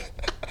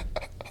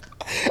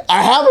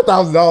 I have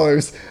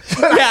 $1,000.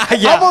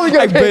 Yeah. I'm only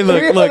gonna pay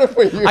 $300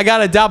 for you. I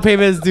got a down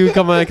payment due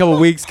coming in a couple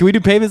weeks. Can we do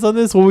payments on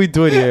this? What are we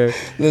doing here?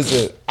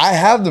 Listen, I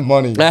have the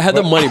money. I had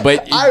the money,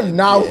 but I'm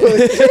not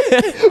willing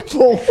to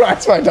full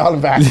price my dollar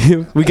back.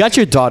 we got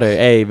your daughter.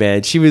 Hey,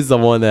 man, she was the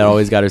one that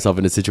always got herself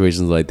into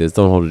situations like this.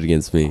 Don't hold it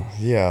against me.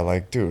 Yeah,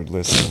 like, dude,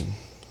 listen.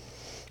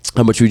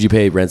 How much would you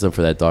pay ransom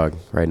for that dog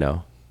right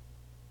now?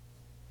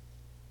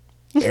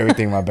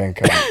 Everything in my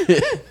bank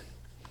account.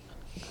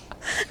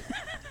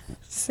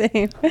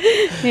 Same.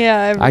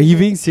 Yeah. Are you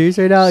being serious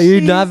right now?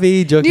 You're not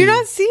being joking. Do you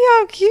not see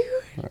how cute?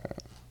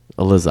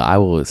 Alyssa, I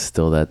will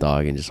steal that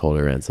dog and just hold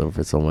her ransom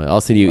for someone.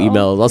 I'll send you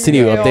emails. I'll send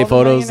you Yeah, all update the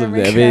photos money of in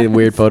our every bank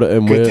weird photo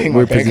and Good thing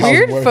weird my bank positions. account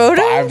Weird was worth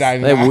photos?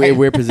 Like $5.99.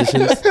 weird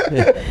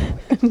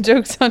positions.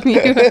 Joke's on you.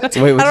 I what'd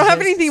you don't have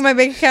say? anything in my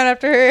bank account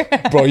after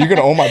her. Bro, you're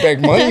gonna owe my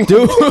bank money?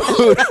 Dude.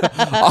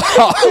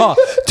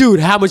 Dude,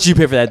 how much did you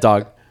pay for that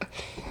dog?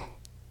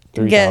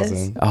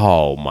 $3,000.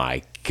 Oh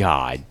my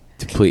god.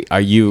 Please,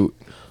 are you?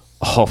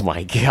 Oh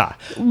my god.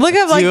 Look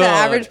up like Dude. the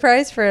average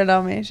price for a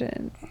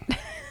Dalmatian.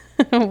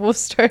 We'll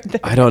start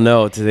there. I don't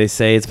know. Do they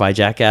say it's by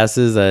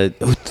jackasses?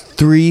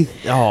 Three.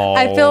 Oh,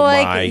 I feel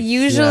my like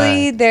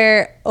usually God.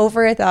 they're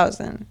over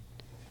 1,000,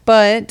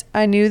 but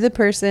I knew the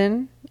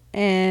person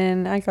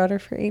and I got her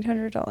for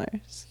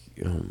 $800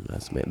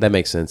 That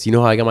makes sense. You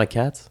know how I got my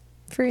cats?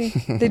 free.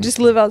 They just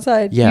live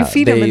outside. Yeah, You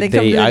feed them and they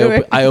come to the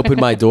door. I opened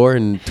my door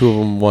and two of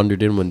them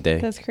wandered in one day,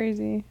 That's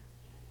crazy.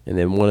 and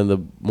then one of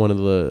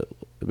the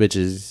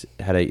bitches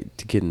had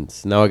 2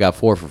 kittens. Now I got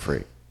 4 for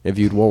free. If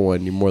you'd want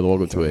one, you're more than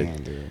welcome to it.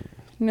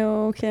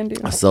 No, can't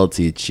do. I'll sell it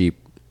to you cheap.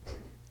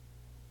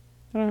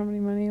 I don't have any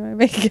money in my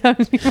bank account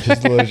anymore.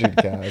 Just allergic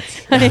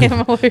cats. I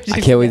am allergic.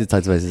 I can't wait to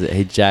talk to my sister.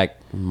 Hey Jack,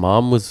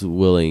 mom was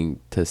willing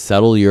to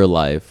settle your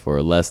life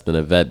for less than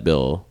a vet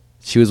bill.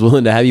 She was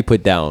willing to have you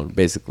put down,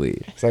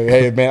 basically. It's like,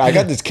 hey, man, I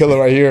got this killer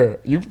right here.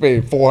 You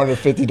paid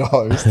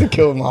 $450 to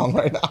kill mom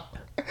right now.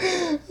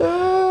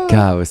 God,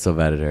 I was so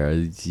mad at her.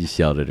 You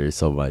yelled at her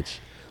so much.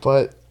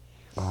 But,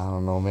 I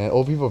don't know, man.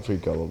 Old people are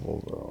pretty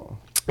gullible, bro.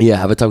 Yeah,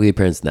 have a talk with your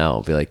parents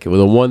now. Be like, well,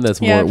 the one that's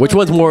Yeah, more. Which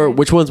totally one's more? different.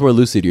 Which one's more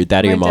lucid? Your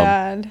dad or My your mom?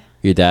 dad.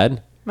 Your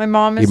dad. My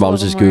mom is. Your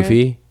mom's a just little more-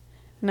 goofy.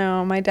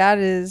 No, my dad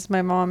is.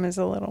 My mom is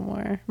a little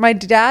more. My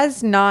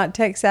dad's not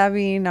tech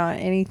savvy, not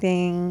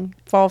anything.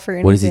 Fall for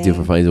anything. What does he do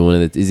for fun?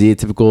 Is, is he a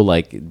typical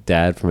like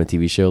dad from a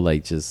TV show?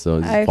 Like just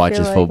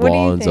watches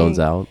football and zones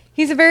out?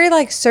 He's a very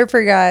like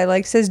surfer guy.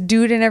 Like says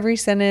dude in every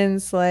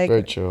sentence. Like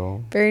Very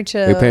chill. Very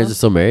chill. Your parents are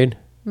still married?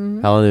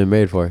 Mm-hmm. How long have they been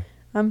married for?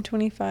 I'm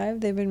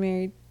 25. They've been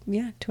married,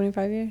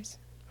 25 years.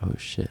 Oh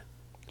shit.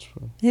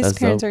 His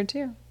parents are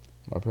too.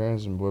 My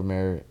parents were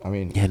married. I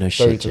mean, yeah, no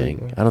shit,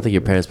 Jang. I don't think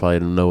your parents probably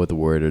don't know what the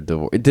word or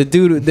divorce.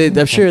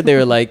 I'm sure they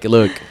were like,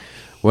 look,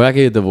 we're not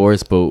gonna get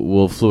divorced, but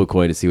we'll flip a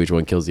coin to see which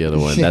one kills the other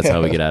one. That's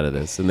how we get out of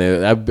this. And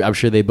I'm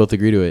sure they both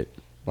agree to it.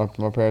 My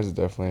parents are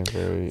definitely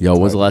very. Yo,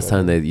 when's the last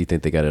time you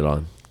think they got it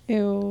on? Ew,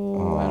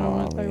 I don't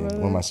want to talk about it.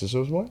 When my sister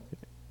was born.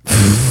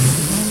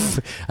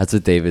 That's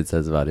what David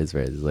says about his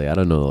parents. He's like, I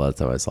don't know the last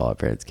time I saw our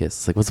parents kiss.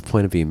 It's like, what's the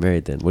point of being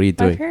married then? What are you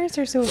doing? My parents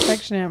are so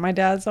affectionate. My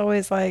dad's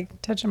always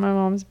like touching my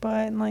mom's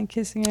butt and like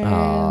kissing her.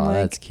 Oh, and,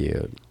 that's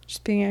cute.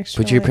 Just being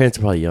extra. But your parents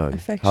are probably young.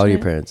 How old are your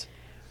parents?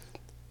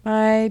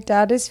 My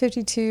dad is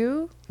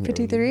 52,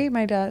 53.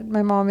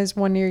 My mom is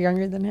 1 year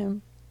younger than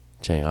him.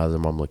 Chang, how's your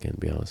mom looking? To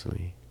be honest with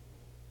me.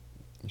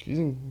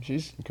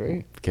 She's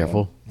great.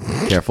 Careful,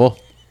 careful.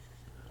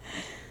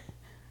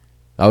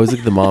 I always look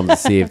at the mom to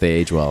see if they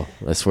age well.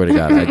 I swear to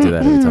God, I do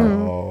that every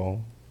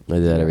time. I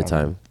do that every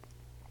time.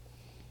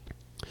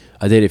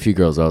 I dated a few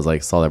girls. I was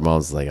like, saw their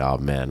moms, like, oh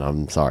man,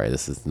 I'm sorry,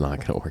 this is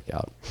not gonna work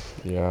out.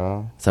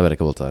 Yeah. It's happened a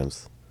couple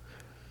times.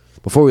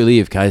 Before we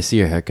leave, can I see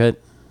your haircut?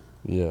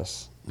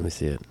 Yes. Let me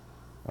see it.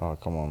 Oh,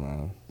 come on,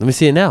 man. Let me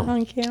see it now.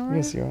 On camera? Let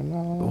me see it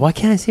now. Why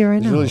can't I see it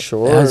right now? It's really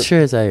short. I'm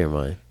sure it's out of your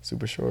mind.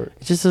 Super short.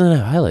 It just doesn't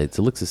have highlights.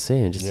 It looks the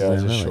same. It just Yeah,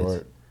 doesn't it's have just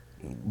highlights.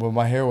 short. But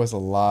my hair was a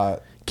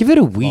lot. Give it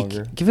a week.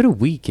 Longer. Give it a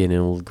week and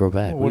it'll grow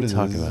back. What are you is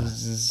talking about?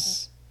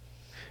 this?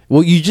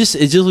 Well, it just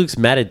looks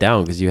matted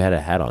down because you had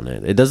a hat on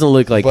it. It doesn't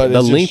look like But the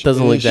it's length just-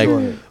 doesn't it look is that.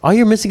 short. All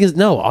you're missing is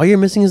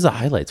the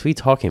highlights. What are you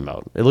talking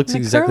about? It looks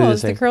exactly the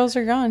same. The curls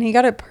are gone. He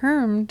got it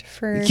permed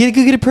for. You can't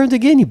go get it permed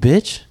again, you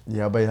bitch.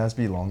 Yeah, but it has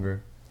to be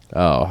longer.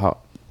 Oh, how?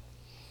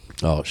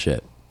 Oh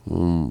shit.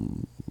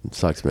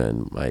 Sucks,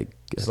 man. Like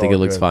I think all it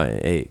looks good. fine.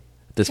 Hey,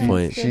 at this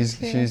point, She's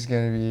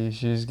gonna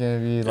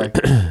be like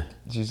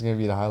she's gonna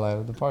be the highlight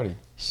of the party.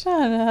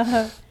 Shut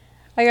up.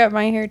 I got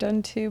my hair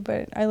done too,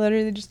 but I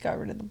literally just got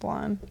rid of the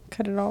blonde.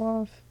 Cut it all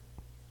off.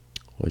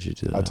 what'd you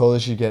do? I told her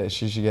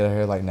she should get her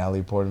hair like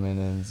Natalie Portman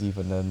and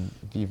Viva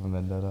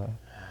Vendetta.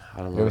 I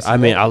don't remember. I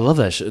mean, I love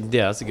that shit.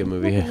 Yeah, that's a good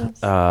movie.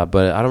 But I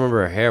don't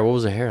remember her hair. What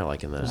was her hair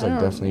like in that? It was I like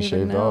don't definitely even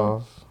shaved know.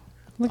 off.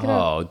 Look it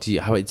up.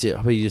 Oh, how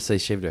about you just say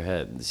shaved her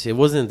head? See, it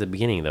wasn't at the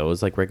beginning though. It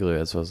was like regular.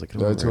 That's what I was like.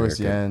 Towards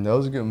the end, that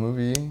was a good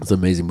movie. It's an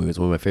amazing movie. It's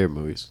one of my favorite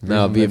movies.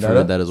 No, V V for for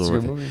Vendetta is one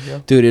of my movie. Yeah.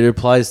 Dude, it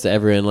applies to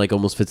everyone. Like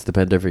almost fits the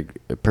pandemic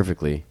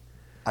perfectly.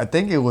 I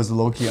think it was a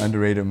low key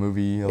underrated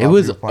movie. It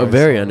was a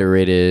very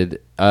underrated.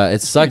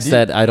 It sucks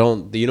that I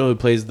don't. You know who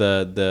plays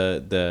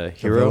the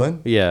hero?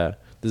 villain? Yeah,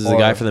 this is the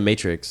guy from the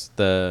Matrix.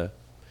 Not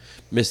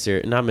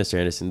Mr.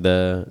 Anderson.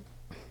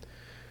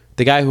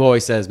 The guy who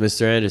always says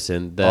Mr.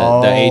 Anderson, the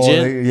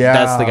agent. Yeah,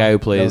 that's the guy who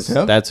plays. That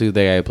was him? That's who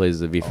the guy who plays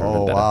the V for Oh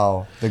Vendetta.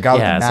 wow, the guy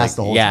with the it's mask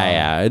the whole time.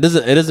 Yeah. It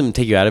doesn't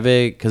take you out of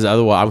it because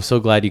otherwise, I'm so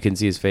glad you can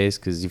see his face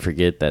because you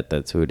forget that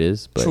that's who it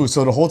is. But True.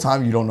 So the whole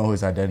time you don't know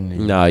his identity.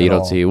 no, you at don't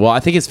all. see. Well,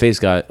 I think his face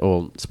got.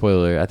 Well,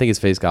 spoiler. I think his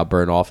face got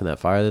burned off in that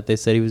fire that they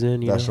said he was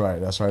in. That's right.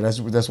 That's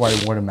why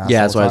he wore the mask. Yeah,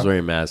 the that's whole why I was time. wearing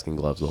a mask and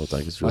gloves the whole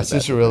time. It's really My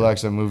sister really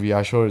likes that movie.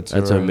 I showed it to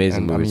her. That's an amazing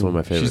and, movie. It's one of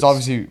my favorites. She's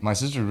obviously my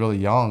sister's really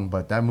young,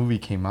 but that movie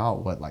came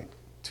out like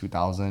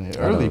 2000,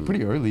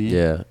 pretty early.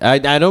 Yeah, I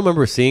don't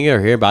remember seeing it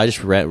or hearing, but I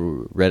just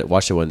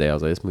watched it one day. I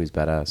was like, this movie's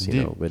badass,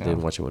 you know. But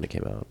didn't watch it when it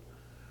came out.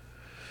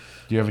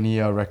 Do you have any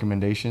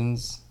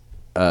recommendations?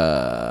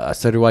 I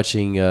started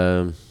watching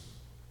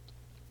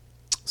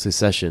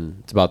Succession.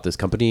 It's about this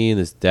company, and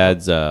this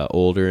dad's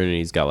older, and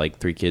he's got like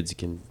 3 kids he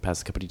can pass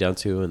the company down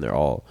to, and they're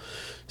all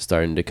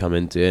starting to come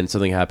into. And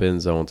something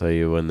happens, I won't tell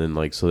you. And then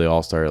so they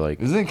all start like.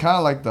 Isn't it kind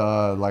of like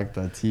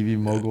the TV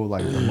mogul,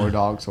 like the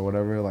Murdochs or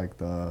whatever, like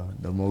the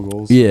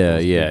moguls? Yeah,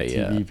 those yeah, big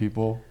yeah. TV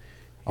people.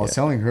 I was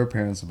telling her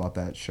parents about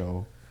that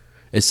show.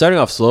 It's starting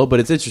off slow, but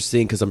it's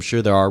interesting because I'm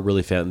sure there are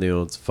really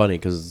it's funny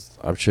because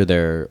I'm sure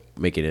they're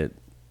making it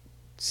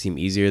seem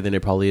easier than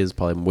it probably is.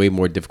 Probably way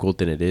more difficult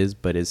than it is,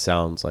 but it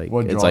sounds like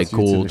What it's draws like you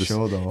cool. to the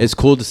show, though? It's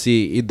cool to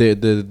see the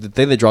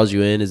thing that draws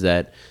you in is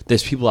that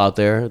there's people out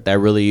there that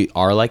really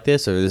are like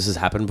this, or this has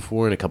happened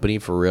before in a company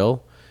for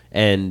real,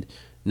 and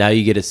now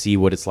you get to see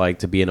what it's like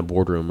to be in a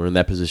boardroom or in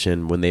that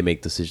position when they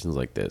make decisions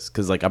like this.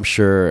 Because like I'm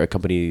sure a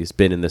company's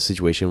been in this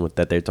situation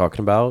that they're talking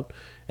about.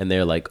 And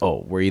they're like,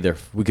 oh, we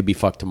could be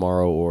fucked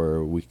tomorrow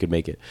or we could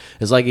make it.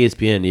 It's like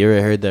ESPN. You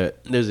ever heard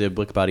that there's a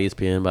book about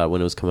ESPN about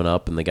when it was coming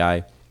up and the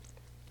guy,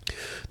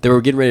 they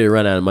were getting ready to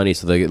run out of money.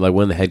 So like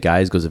one of the head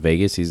guys goes to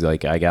Vegas. He's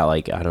like, I got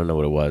like, I don't know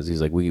what it was. He's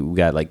like, we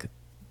got like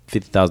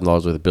 $50,000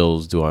 worth of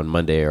bills due on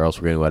Monday or else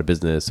we're going to go out of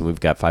business. And we've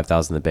got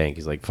 $5,000 in the bank.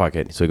 He's like, fuck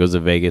it. So he goes to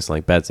Vegas and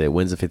like bets it,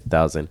 wins the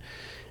 $50,000.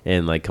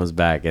 and like comes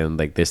back and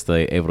like they're still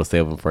able to stay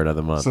open for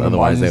another month. So the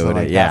Otherwise they margins are, would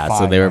like, that yeah. So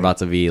fine, they were right? about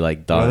to be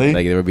like done. Really?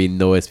 Like there would be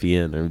no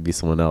SPN. There would be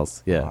someone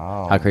else. Yeah.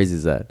 Wow. How crazy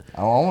is that?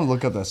 I want to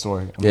look up that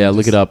story. Yeah,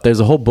 look it up. There's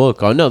a whole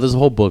book. Oh no, there's a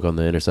whole book on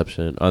the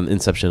inception of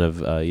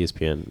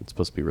ESPN. It's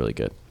supposed to be really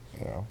good.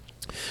 Yeah.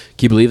 Can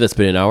you believe that's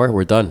been an hour?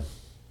 We're done.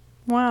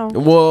 Wow.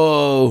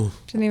 Whoa.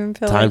 Didn't even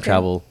feel Time like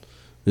travel.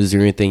 Is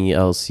there anything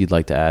else you'd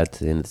like to add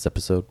to the end of this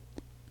episode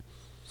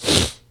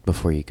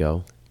before you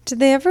go? Did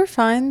they ever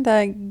find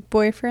that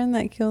boyfriend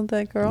that killed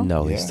that girl?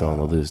 No, he's still on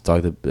the Yeah.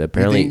 loose.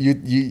 Apparently,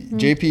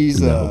 JP's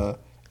No.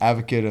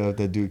 advocate of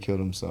the dude killed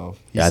himself.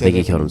 yeah, I said think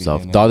he it killed from the himself.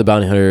 beginning. Dog the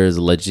Bounty Hunter is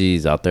allegedly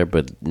he's out there,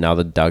 but now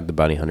the Dog the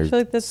Bounty Hunter, I feel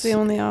like that's the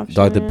only option.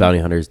 Dog the right? Bounty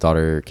Hunter's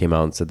daughter came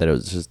out and said that it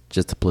was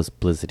just a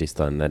publicity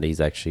stunt, that he's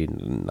actually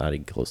not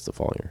even close to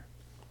falling her.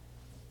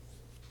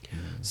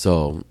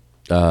 So,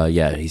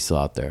 yeah, he's still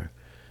out there.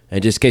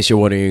 And just in case you're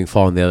wondering,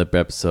 following the other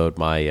episode,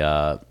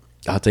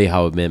 I'll tell you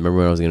how it went. Remember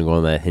when I was gonna go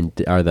on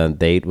that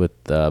date with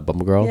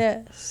Bumble Girl?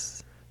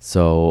 Yes.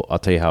 So I'll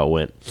tell you how it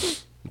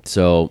went.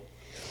 So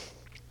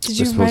Did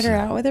we're you invite supposed her to-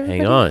 out with everybody?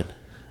 Hang on.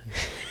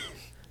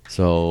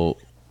 So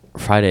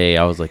Friday,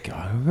 I was like,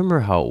 I don't remember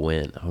how it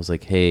went. I was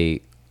like,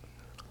 hey,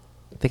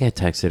 I think I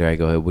texted her. I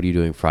go, hey, what are you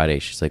doing Friday?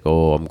 She's like,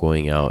 oh, I'm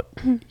going out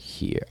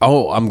here.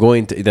 Oh, I'm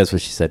going to. That's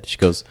what she said. She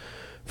goes,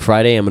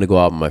 Friday, I'm going to go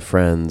out with my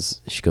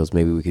friends. She goes,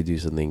 maybe we could do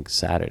something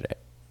Saturday.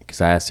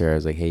 Because I asked her, I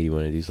was like, hey, you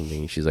want to do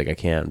something? She's like, I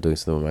can't. I'm doing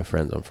something with my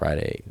friends on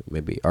Friday.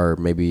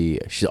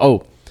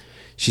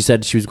 She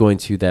said she was going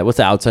to that. What's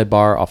the outside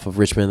bar off of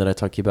Richmond that I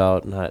talked to you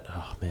about?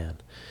 Oh, man.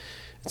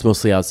 It's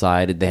mostly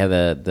outside. They have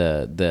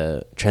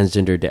the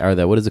transgender,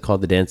 or what is it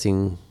called? The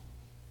dancing,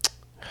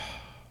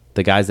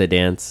 the guys that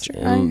dance.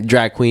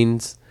 Drag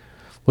queens.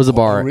 What's the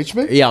bar? On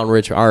Richmond? Yeah, on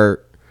Richmond. Our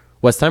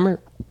Westheimer?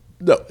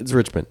 No, it's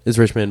Richmond. It's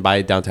Richmond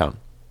by downtown.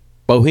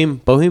 Bohem?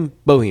 Yeah, Bohem.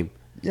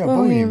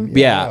 Bohem.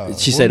 Yeah,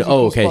 she said,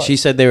 "Oh, okay." She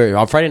said they were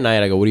on Friday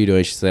night. I go, "What are you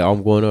doing?" She said,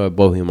 "I'm going to a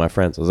Bohem with my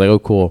friends." I was like, "Oh,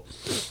 cool."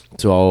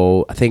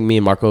 So I think me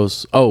and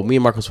Marcos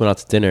went out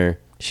to dinner.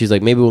 She's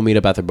like, "Maybe we'll meet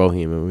up after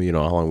Bohem, and you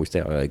know how long we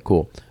stay." I was like,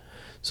 "Cool."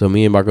 So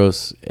me and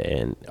Marcos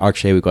and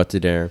Akshay, we got to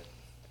dinner.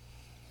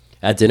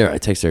 At dinner, I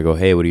text her, I go,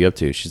 "Hey, what are you up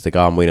to?" She's like,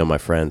 "Oh, I'm waiting on my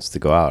friends to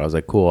go out." I was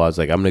like, "Cool." I was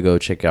like, "I'm gonna go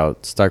check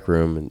out Stark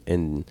Room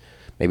and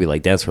maybe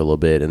like dance for a little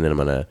bit, and then I'm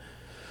gonna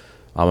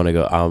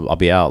go. I'll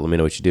be out. Let me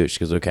know what you do." She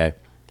goes, "Okay."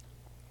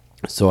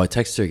 So I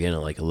text her again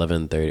at like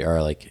 11:30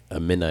 or like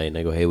midnight, and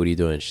I go, "Hey, what are you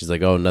doing?" She's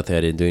like, "Oh, nothing.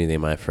 I didn't do anything.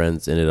 My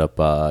friends ended up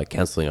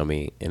canceling on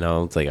me." And I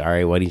was like, "All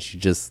right, why didn't you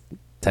just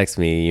text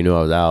me? You knew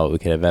I was out. We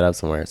could have met up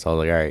somewhere." So I was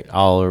like, "All right,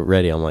 all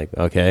ready." I'm like,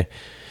 "Okay."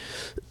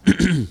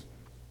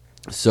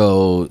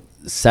 So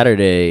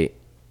Saturday,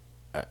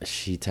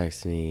 she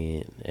texted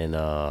me, and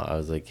I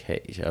was like,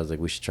 "Hey," I was like,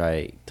 "We should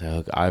try to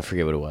hook." I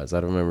forget what it was. I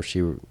don't remember if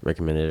she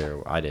recommended it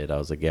or I did. I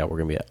was like, "Yeah,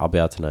 I'll be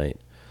out tonight.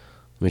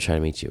 Let me try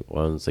to meet you."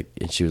 Well, I was like,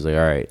 and she was like,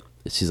 "All right."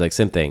 She's like,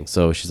 same thing.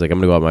 So she's like, "I'm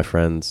gonna go out with my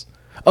friends."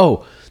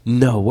 Oh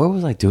no, what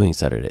was I doing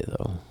Saturday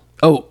though?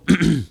 Oh,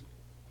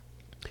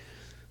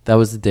 that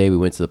was the day we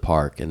went to the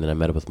park, and then I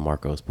met up with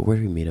Marcos. But where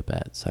did we meet up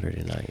at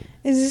Saturday night?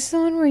 Is this the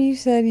one where you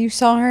said you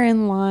saw her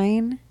in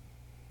line?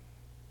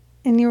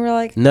 And you were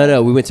like,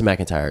 No, we went to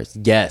McIntyre's.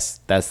 Yes,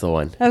 that's the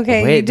one.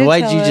 okay. Wait, you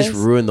why'd tell you just us.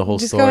 ruin the whole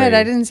just story? Go ahead.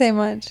 I didn't say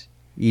much.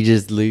 You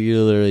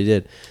literally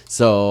did.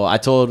 So I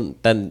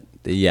told then,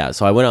 yeah.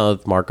 So I went out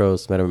with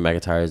Marcos, met him at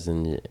McIntyre's,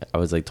 and I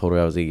was like, told her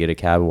I was gonna get a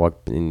cab, walk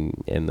in,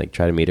 and like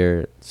try to meet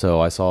her. So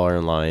I saw her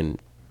in line.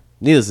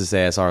 Needless to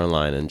say, I saw her in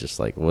line and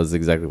just like was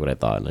exactly what I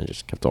thought, and I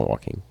just kept on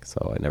walking.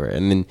 So I never.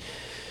 And then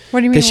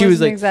What do you mean? because she was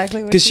wasn't like,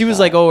 exactly what because she was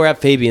thought? like, "Oh, we're at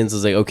Fabian's." I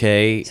was like,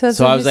 "Okay." So it's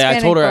So a I was like, I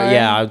told her, Hispanic bar.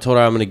 yeah, I told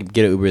her I'm gonna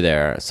get an Uber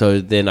there.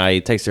 So then I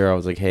texted her. I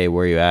was like, "Hey,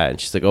 where are you at?"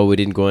 And she's like, "Oh, we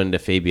didn't go into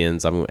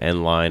Fabian's. I'm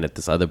in line at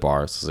this other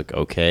bar." So I was like,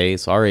 "Okay."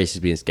 So already she's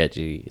being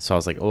sketchy. So I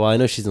was like, "Oh, I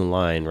know she's in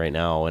line right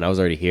now," and I was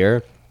already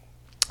here.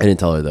 I didn't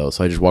tell her though,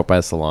 so I just walked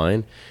past the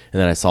line, and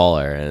then I saw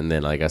her, and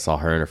then like I saw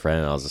her and her friend,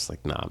 and I was just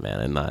like, "Nah, man,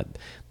 I'm not."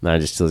 I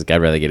just like,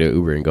 I'd rather get an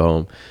Uber and go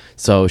home.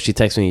 So she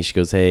texts me. She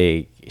goes,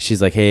 "Hey," she's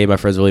like, "Hey, my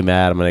friend's really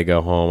mad. I'm gonna go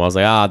home." I was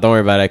like, "Don't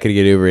worry about it. I could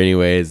get Uber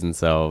anyways." And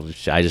so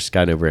I just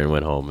got an Uber and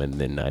went home, and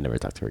then I never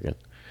talked to her again.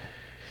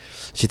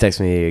 She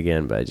texted me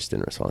again, but I just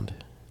didn't respond.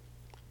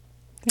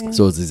 Yeah.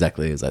 So it's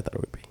exactly as I thought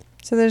it would be.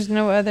 So there's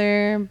no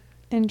other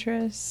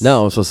interests?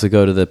 No, I'm supposed to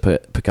go to the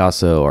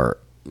Picasso or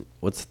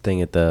what's the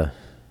thing at the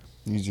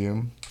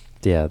Museum.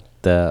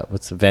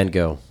 what's the Van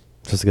Gogh?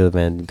 Supposed to go to the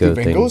Van Gogh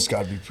Van thing. Gogh's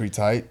got to be pretty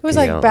tight. It was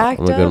Yeah, like I'm backed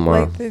gonna go up.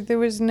 tomorrow. Like there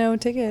was no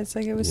tickets.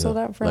 Like it was sold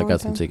out for a I long got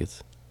time. some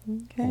tickets.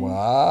 Okay.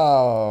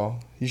 Wow.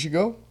 You should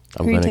go.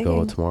 I'm Who are you gonna go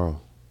taking?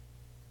 tomorrow.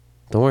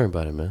 Don't worry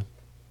about it, man.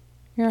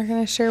 You're not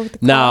gonna share with the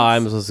No, class?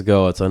 I'm supposed to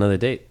go. It's another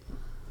date.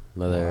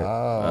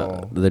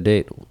 Wow. Another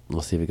date.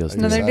 We'll see if it goes. you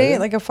Another through. excited? date,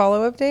 like a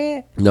follow up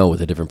date. No,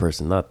 with a different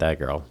person, not that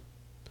girl.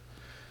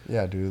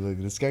 Yeah, dude. Look,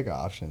 this guy got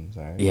options.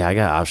 All right. Yeah, I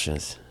got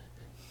options.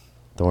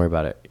 Don't worry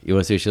about it. You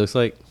want to see what she looks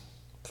like?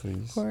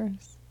 Please. Of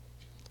course.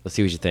 Let's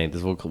see what you think.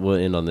 We'll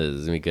end on this.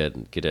 It's gonna be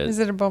good. Get Is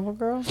it. it a bubble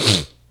girl?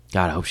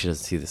 God, I hope she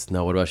doesn't see this.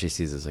 No, what about she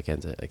sees this? I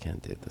can't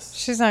do this.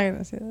 She's not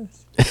gonna see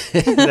this.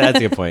 That's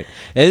a good point.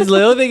 And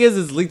the only thing is,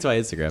 it's linked to my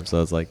Instagram,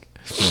 so it's like,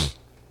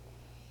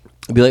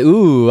 I'd be like,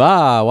 ooh,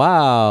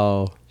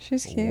 wow.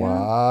 She's cute.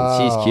 Wow.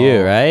 She's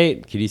cute,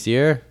 right? Can you see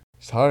her?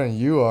 She's hotter than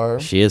you are.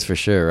 She is for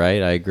sure,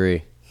 right? I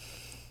agree.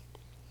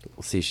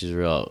 We'll see if she's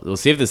real. We'll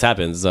see if this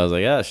happens. So I was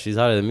like, yeah, she's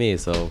hotter than me.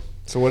 So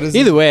what is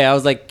either way, I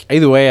was like, I've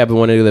been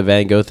wanting to do the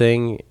Van Gogh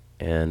thing.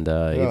 And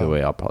either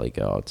way, I'll probably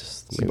go. I'll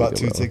just. You bought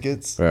 2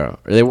 tickets? Yeah.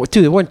 They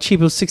weren't cheap.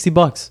 It was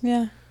 $60.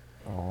 Yeah.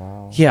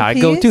 Oh. Yeah, I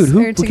go, dude.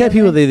 Who got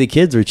people? The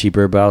kids were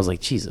cheaper, but I was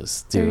like,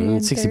 Jesus,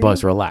 dude,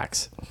 $60.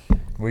 Relax.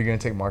 Were you gonna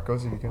take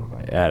Marcos if you can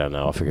find it? I don't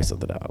know. I'll figure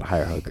something out.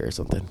 Hire a hooker or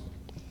something.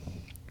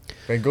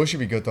 Van Gogh should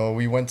be good though.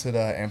 We went to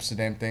the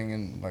Amsterdam thing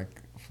and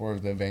like for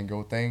the Van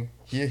Gogh thing.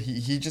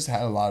 He just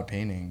had a lot of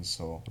paintings,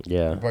 so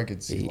yeah, you probably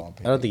could see a lot of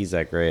paintings. I don't think he's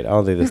that great. I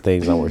don't think this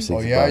thing's not worth $60. Oh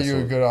yeah,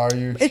 you're good. Are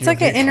you? It's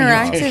like an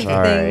interactive thing. All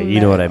right, you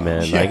know what I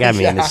meant. Like, I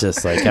mean, it's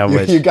just like how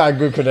much. You got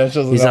good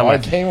credentials. He's not my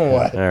game or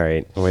what? All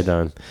right, we're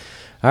done.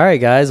 All right,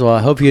 guys. Well,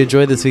 I hope you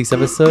enjoyed this week's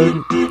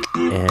episode,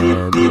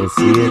 and we'll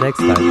see you next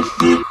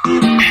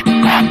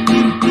time.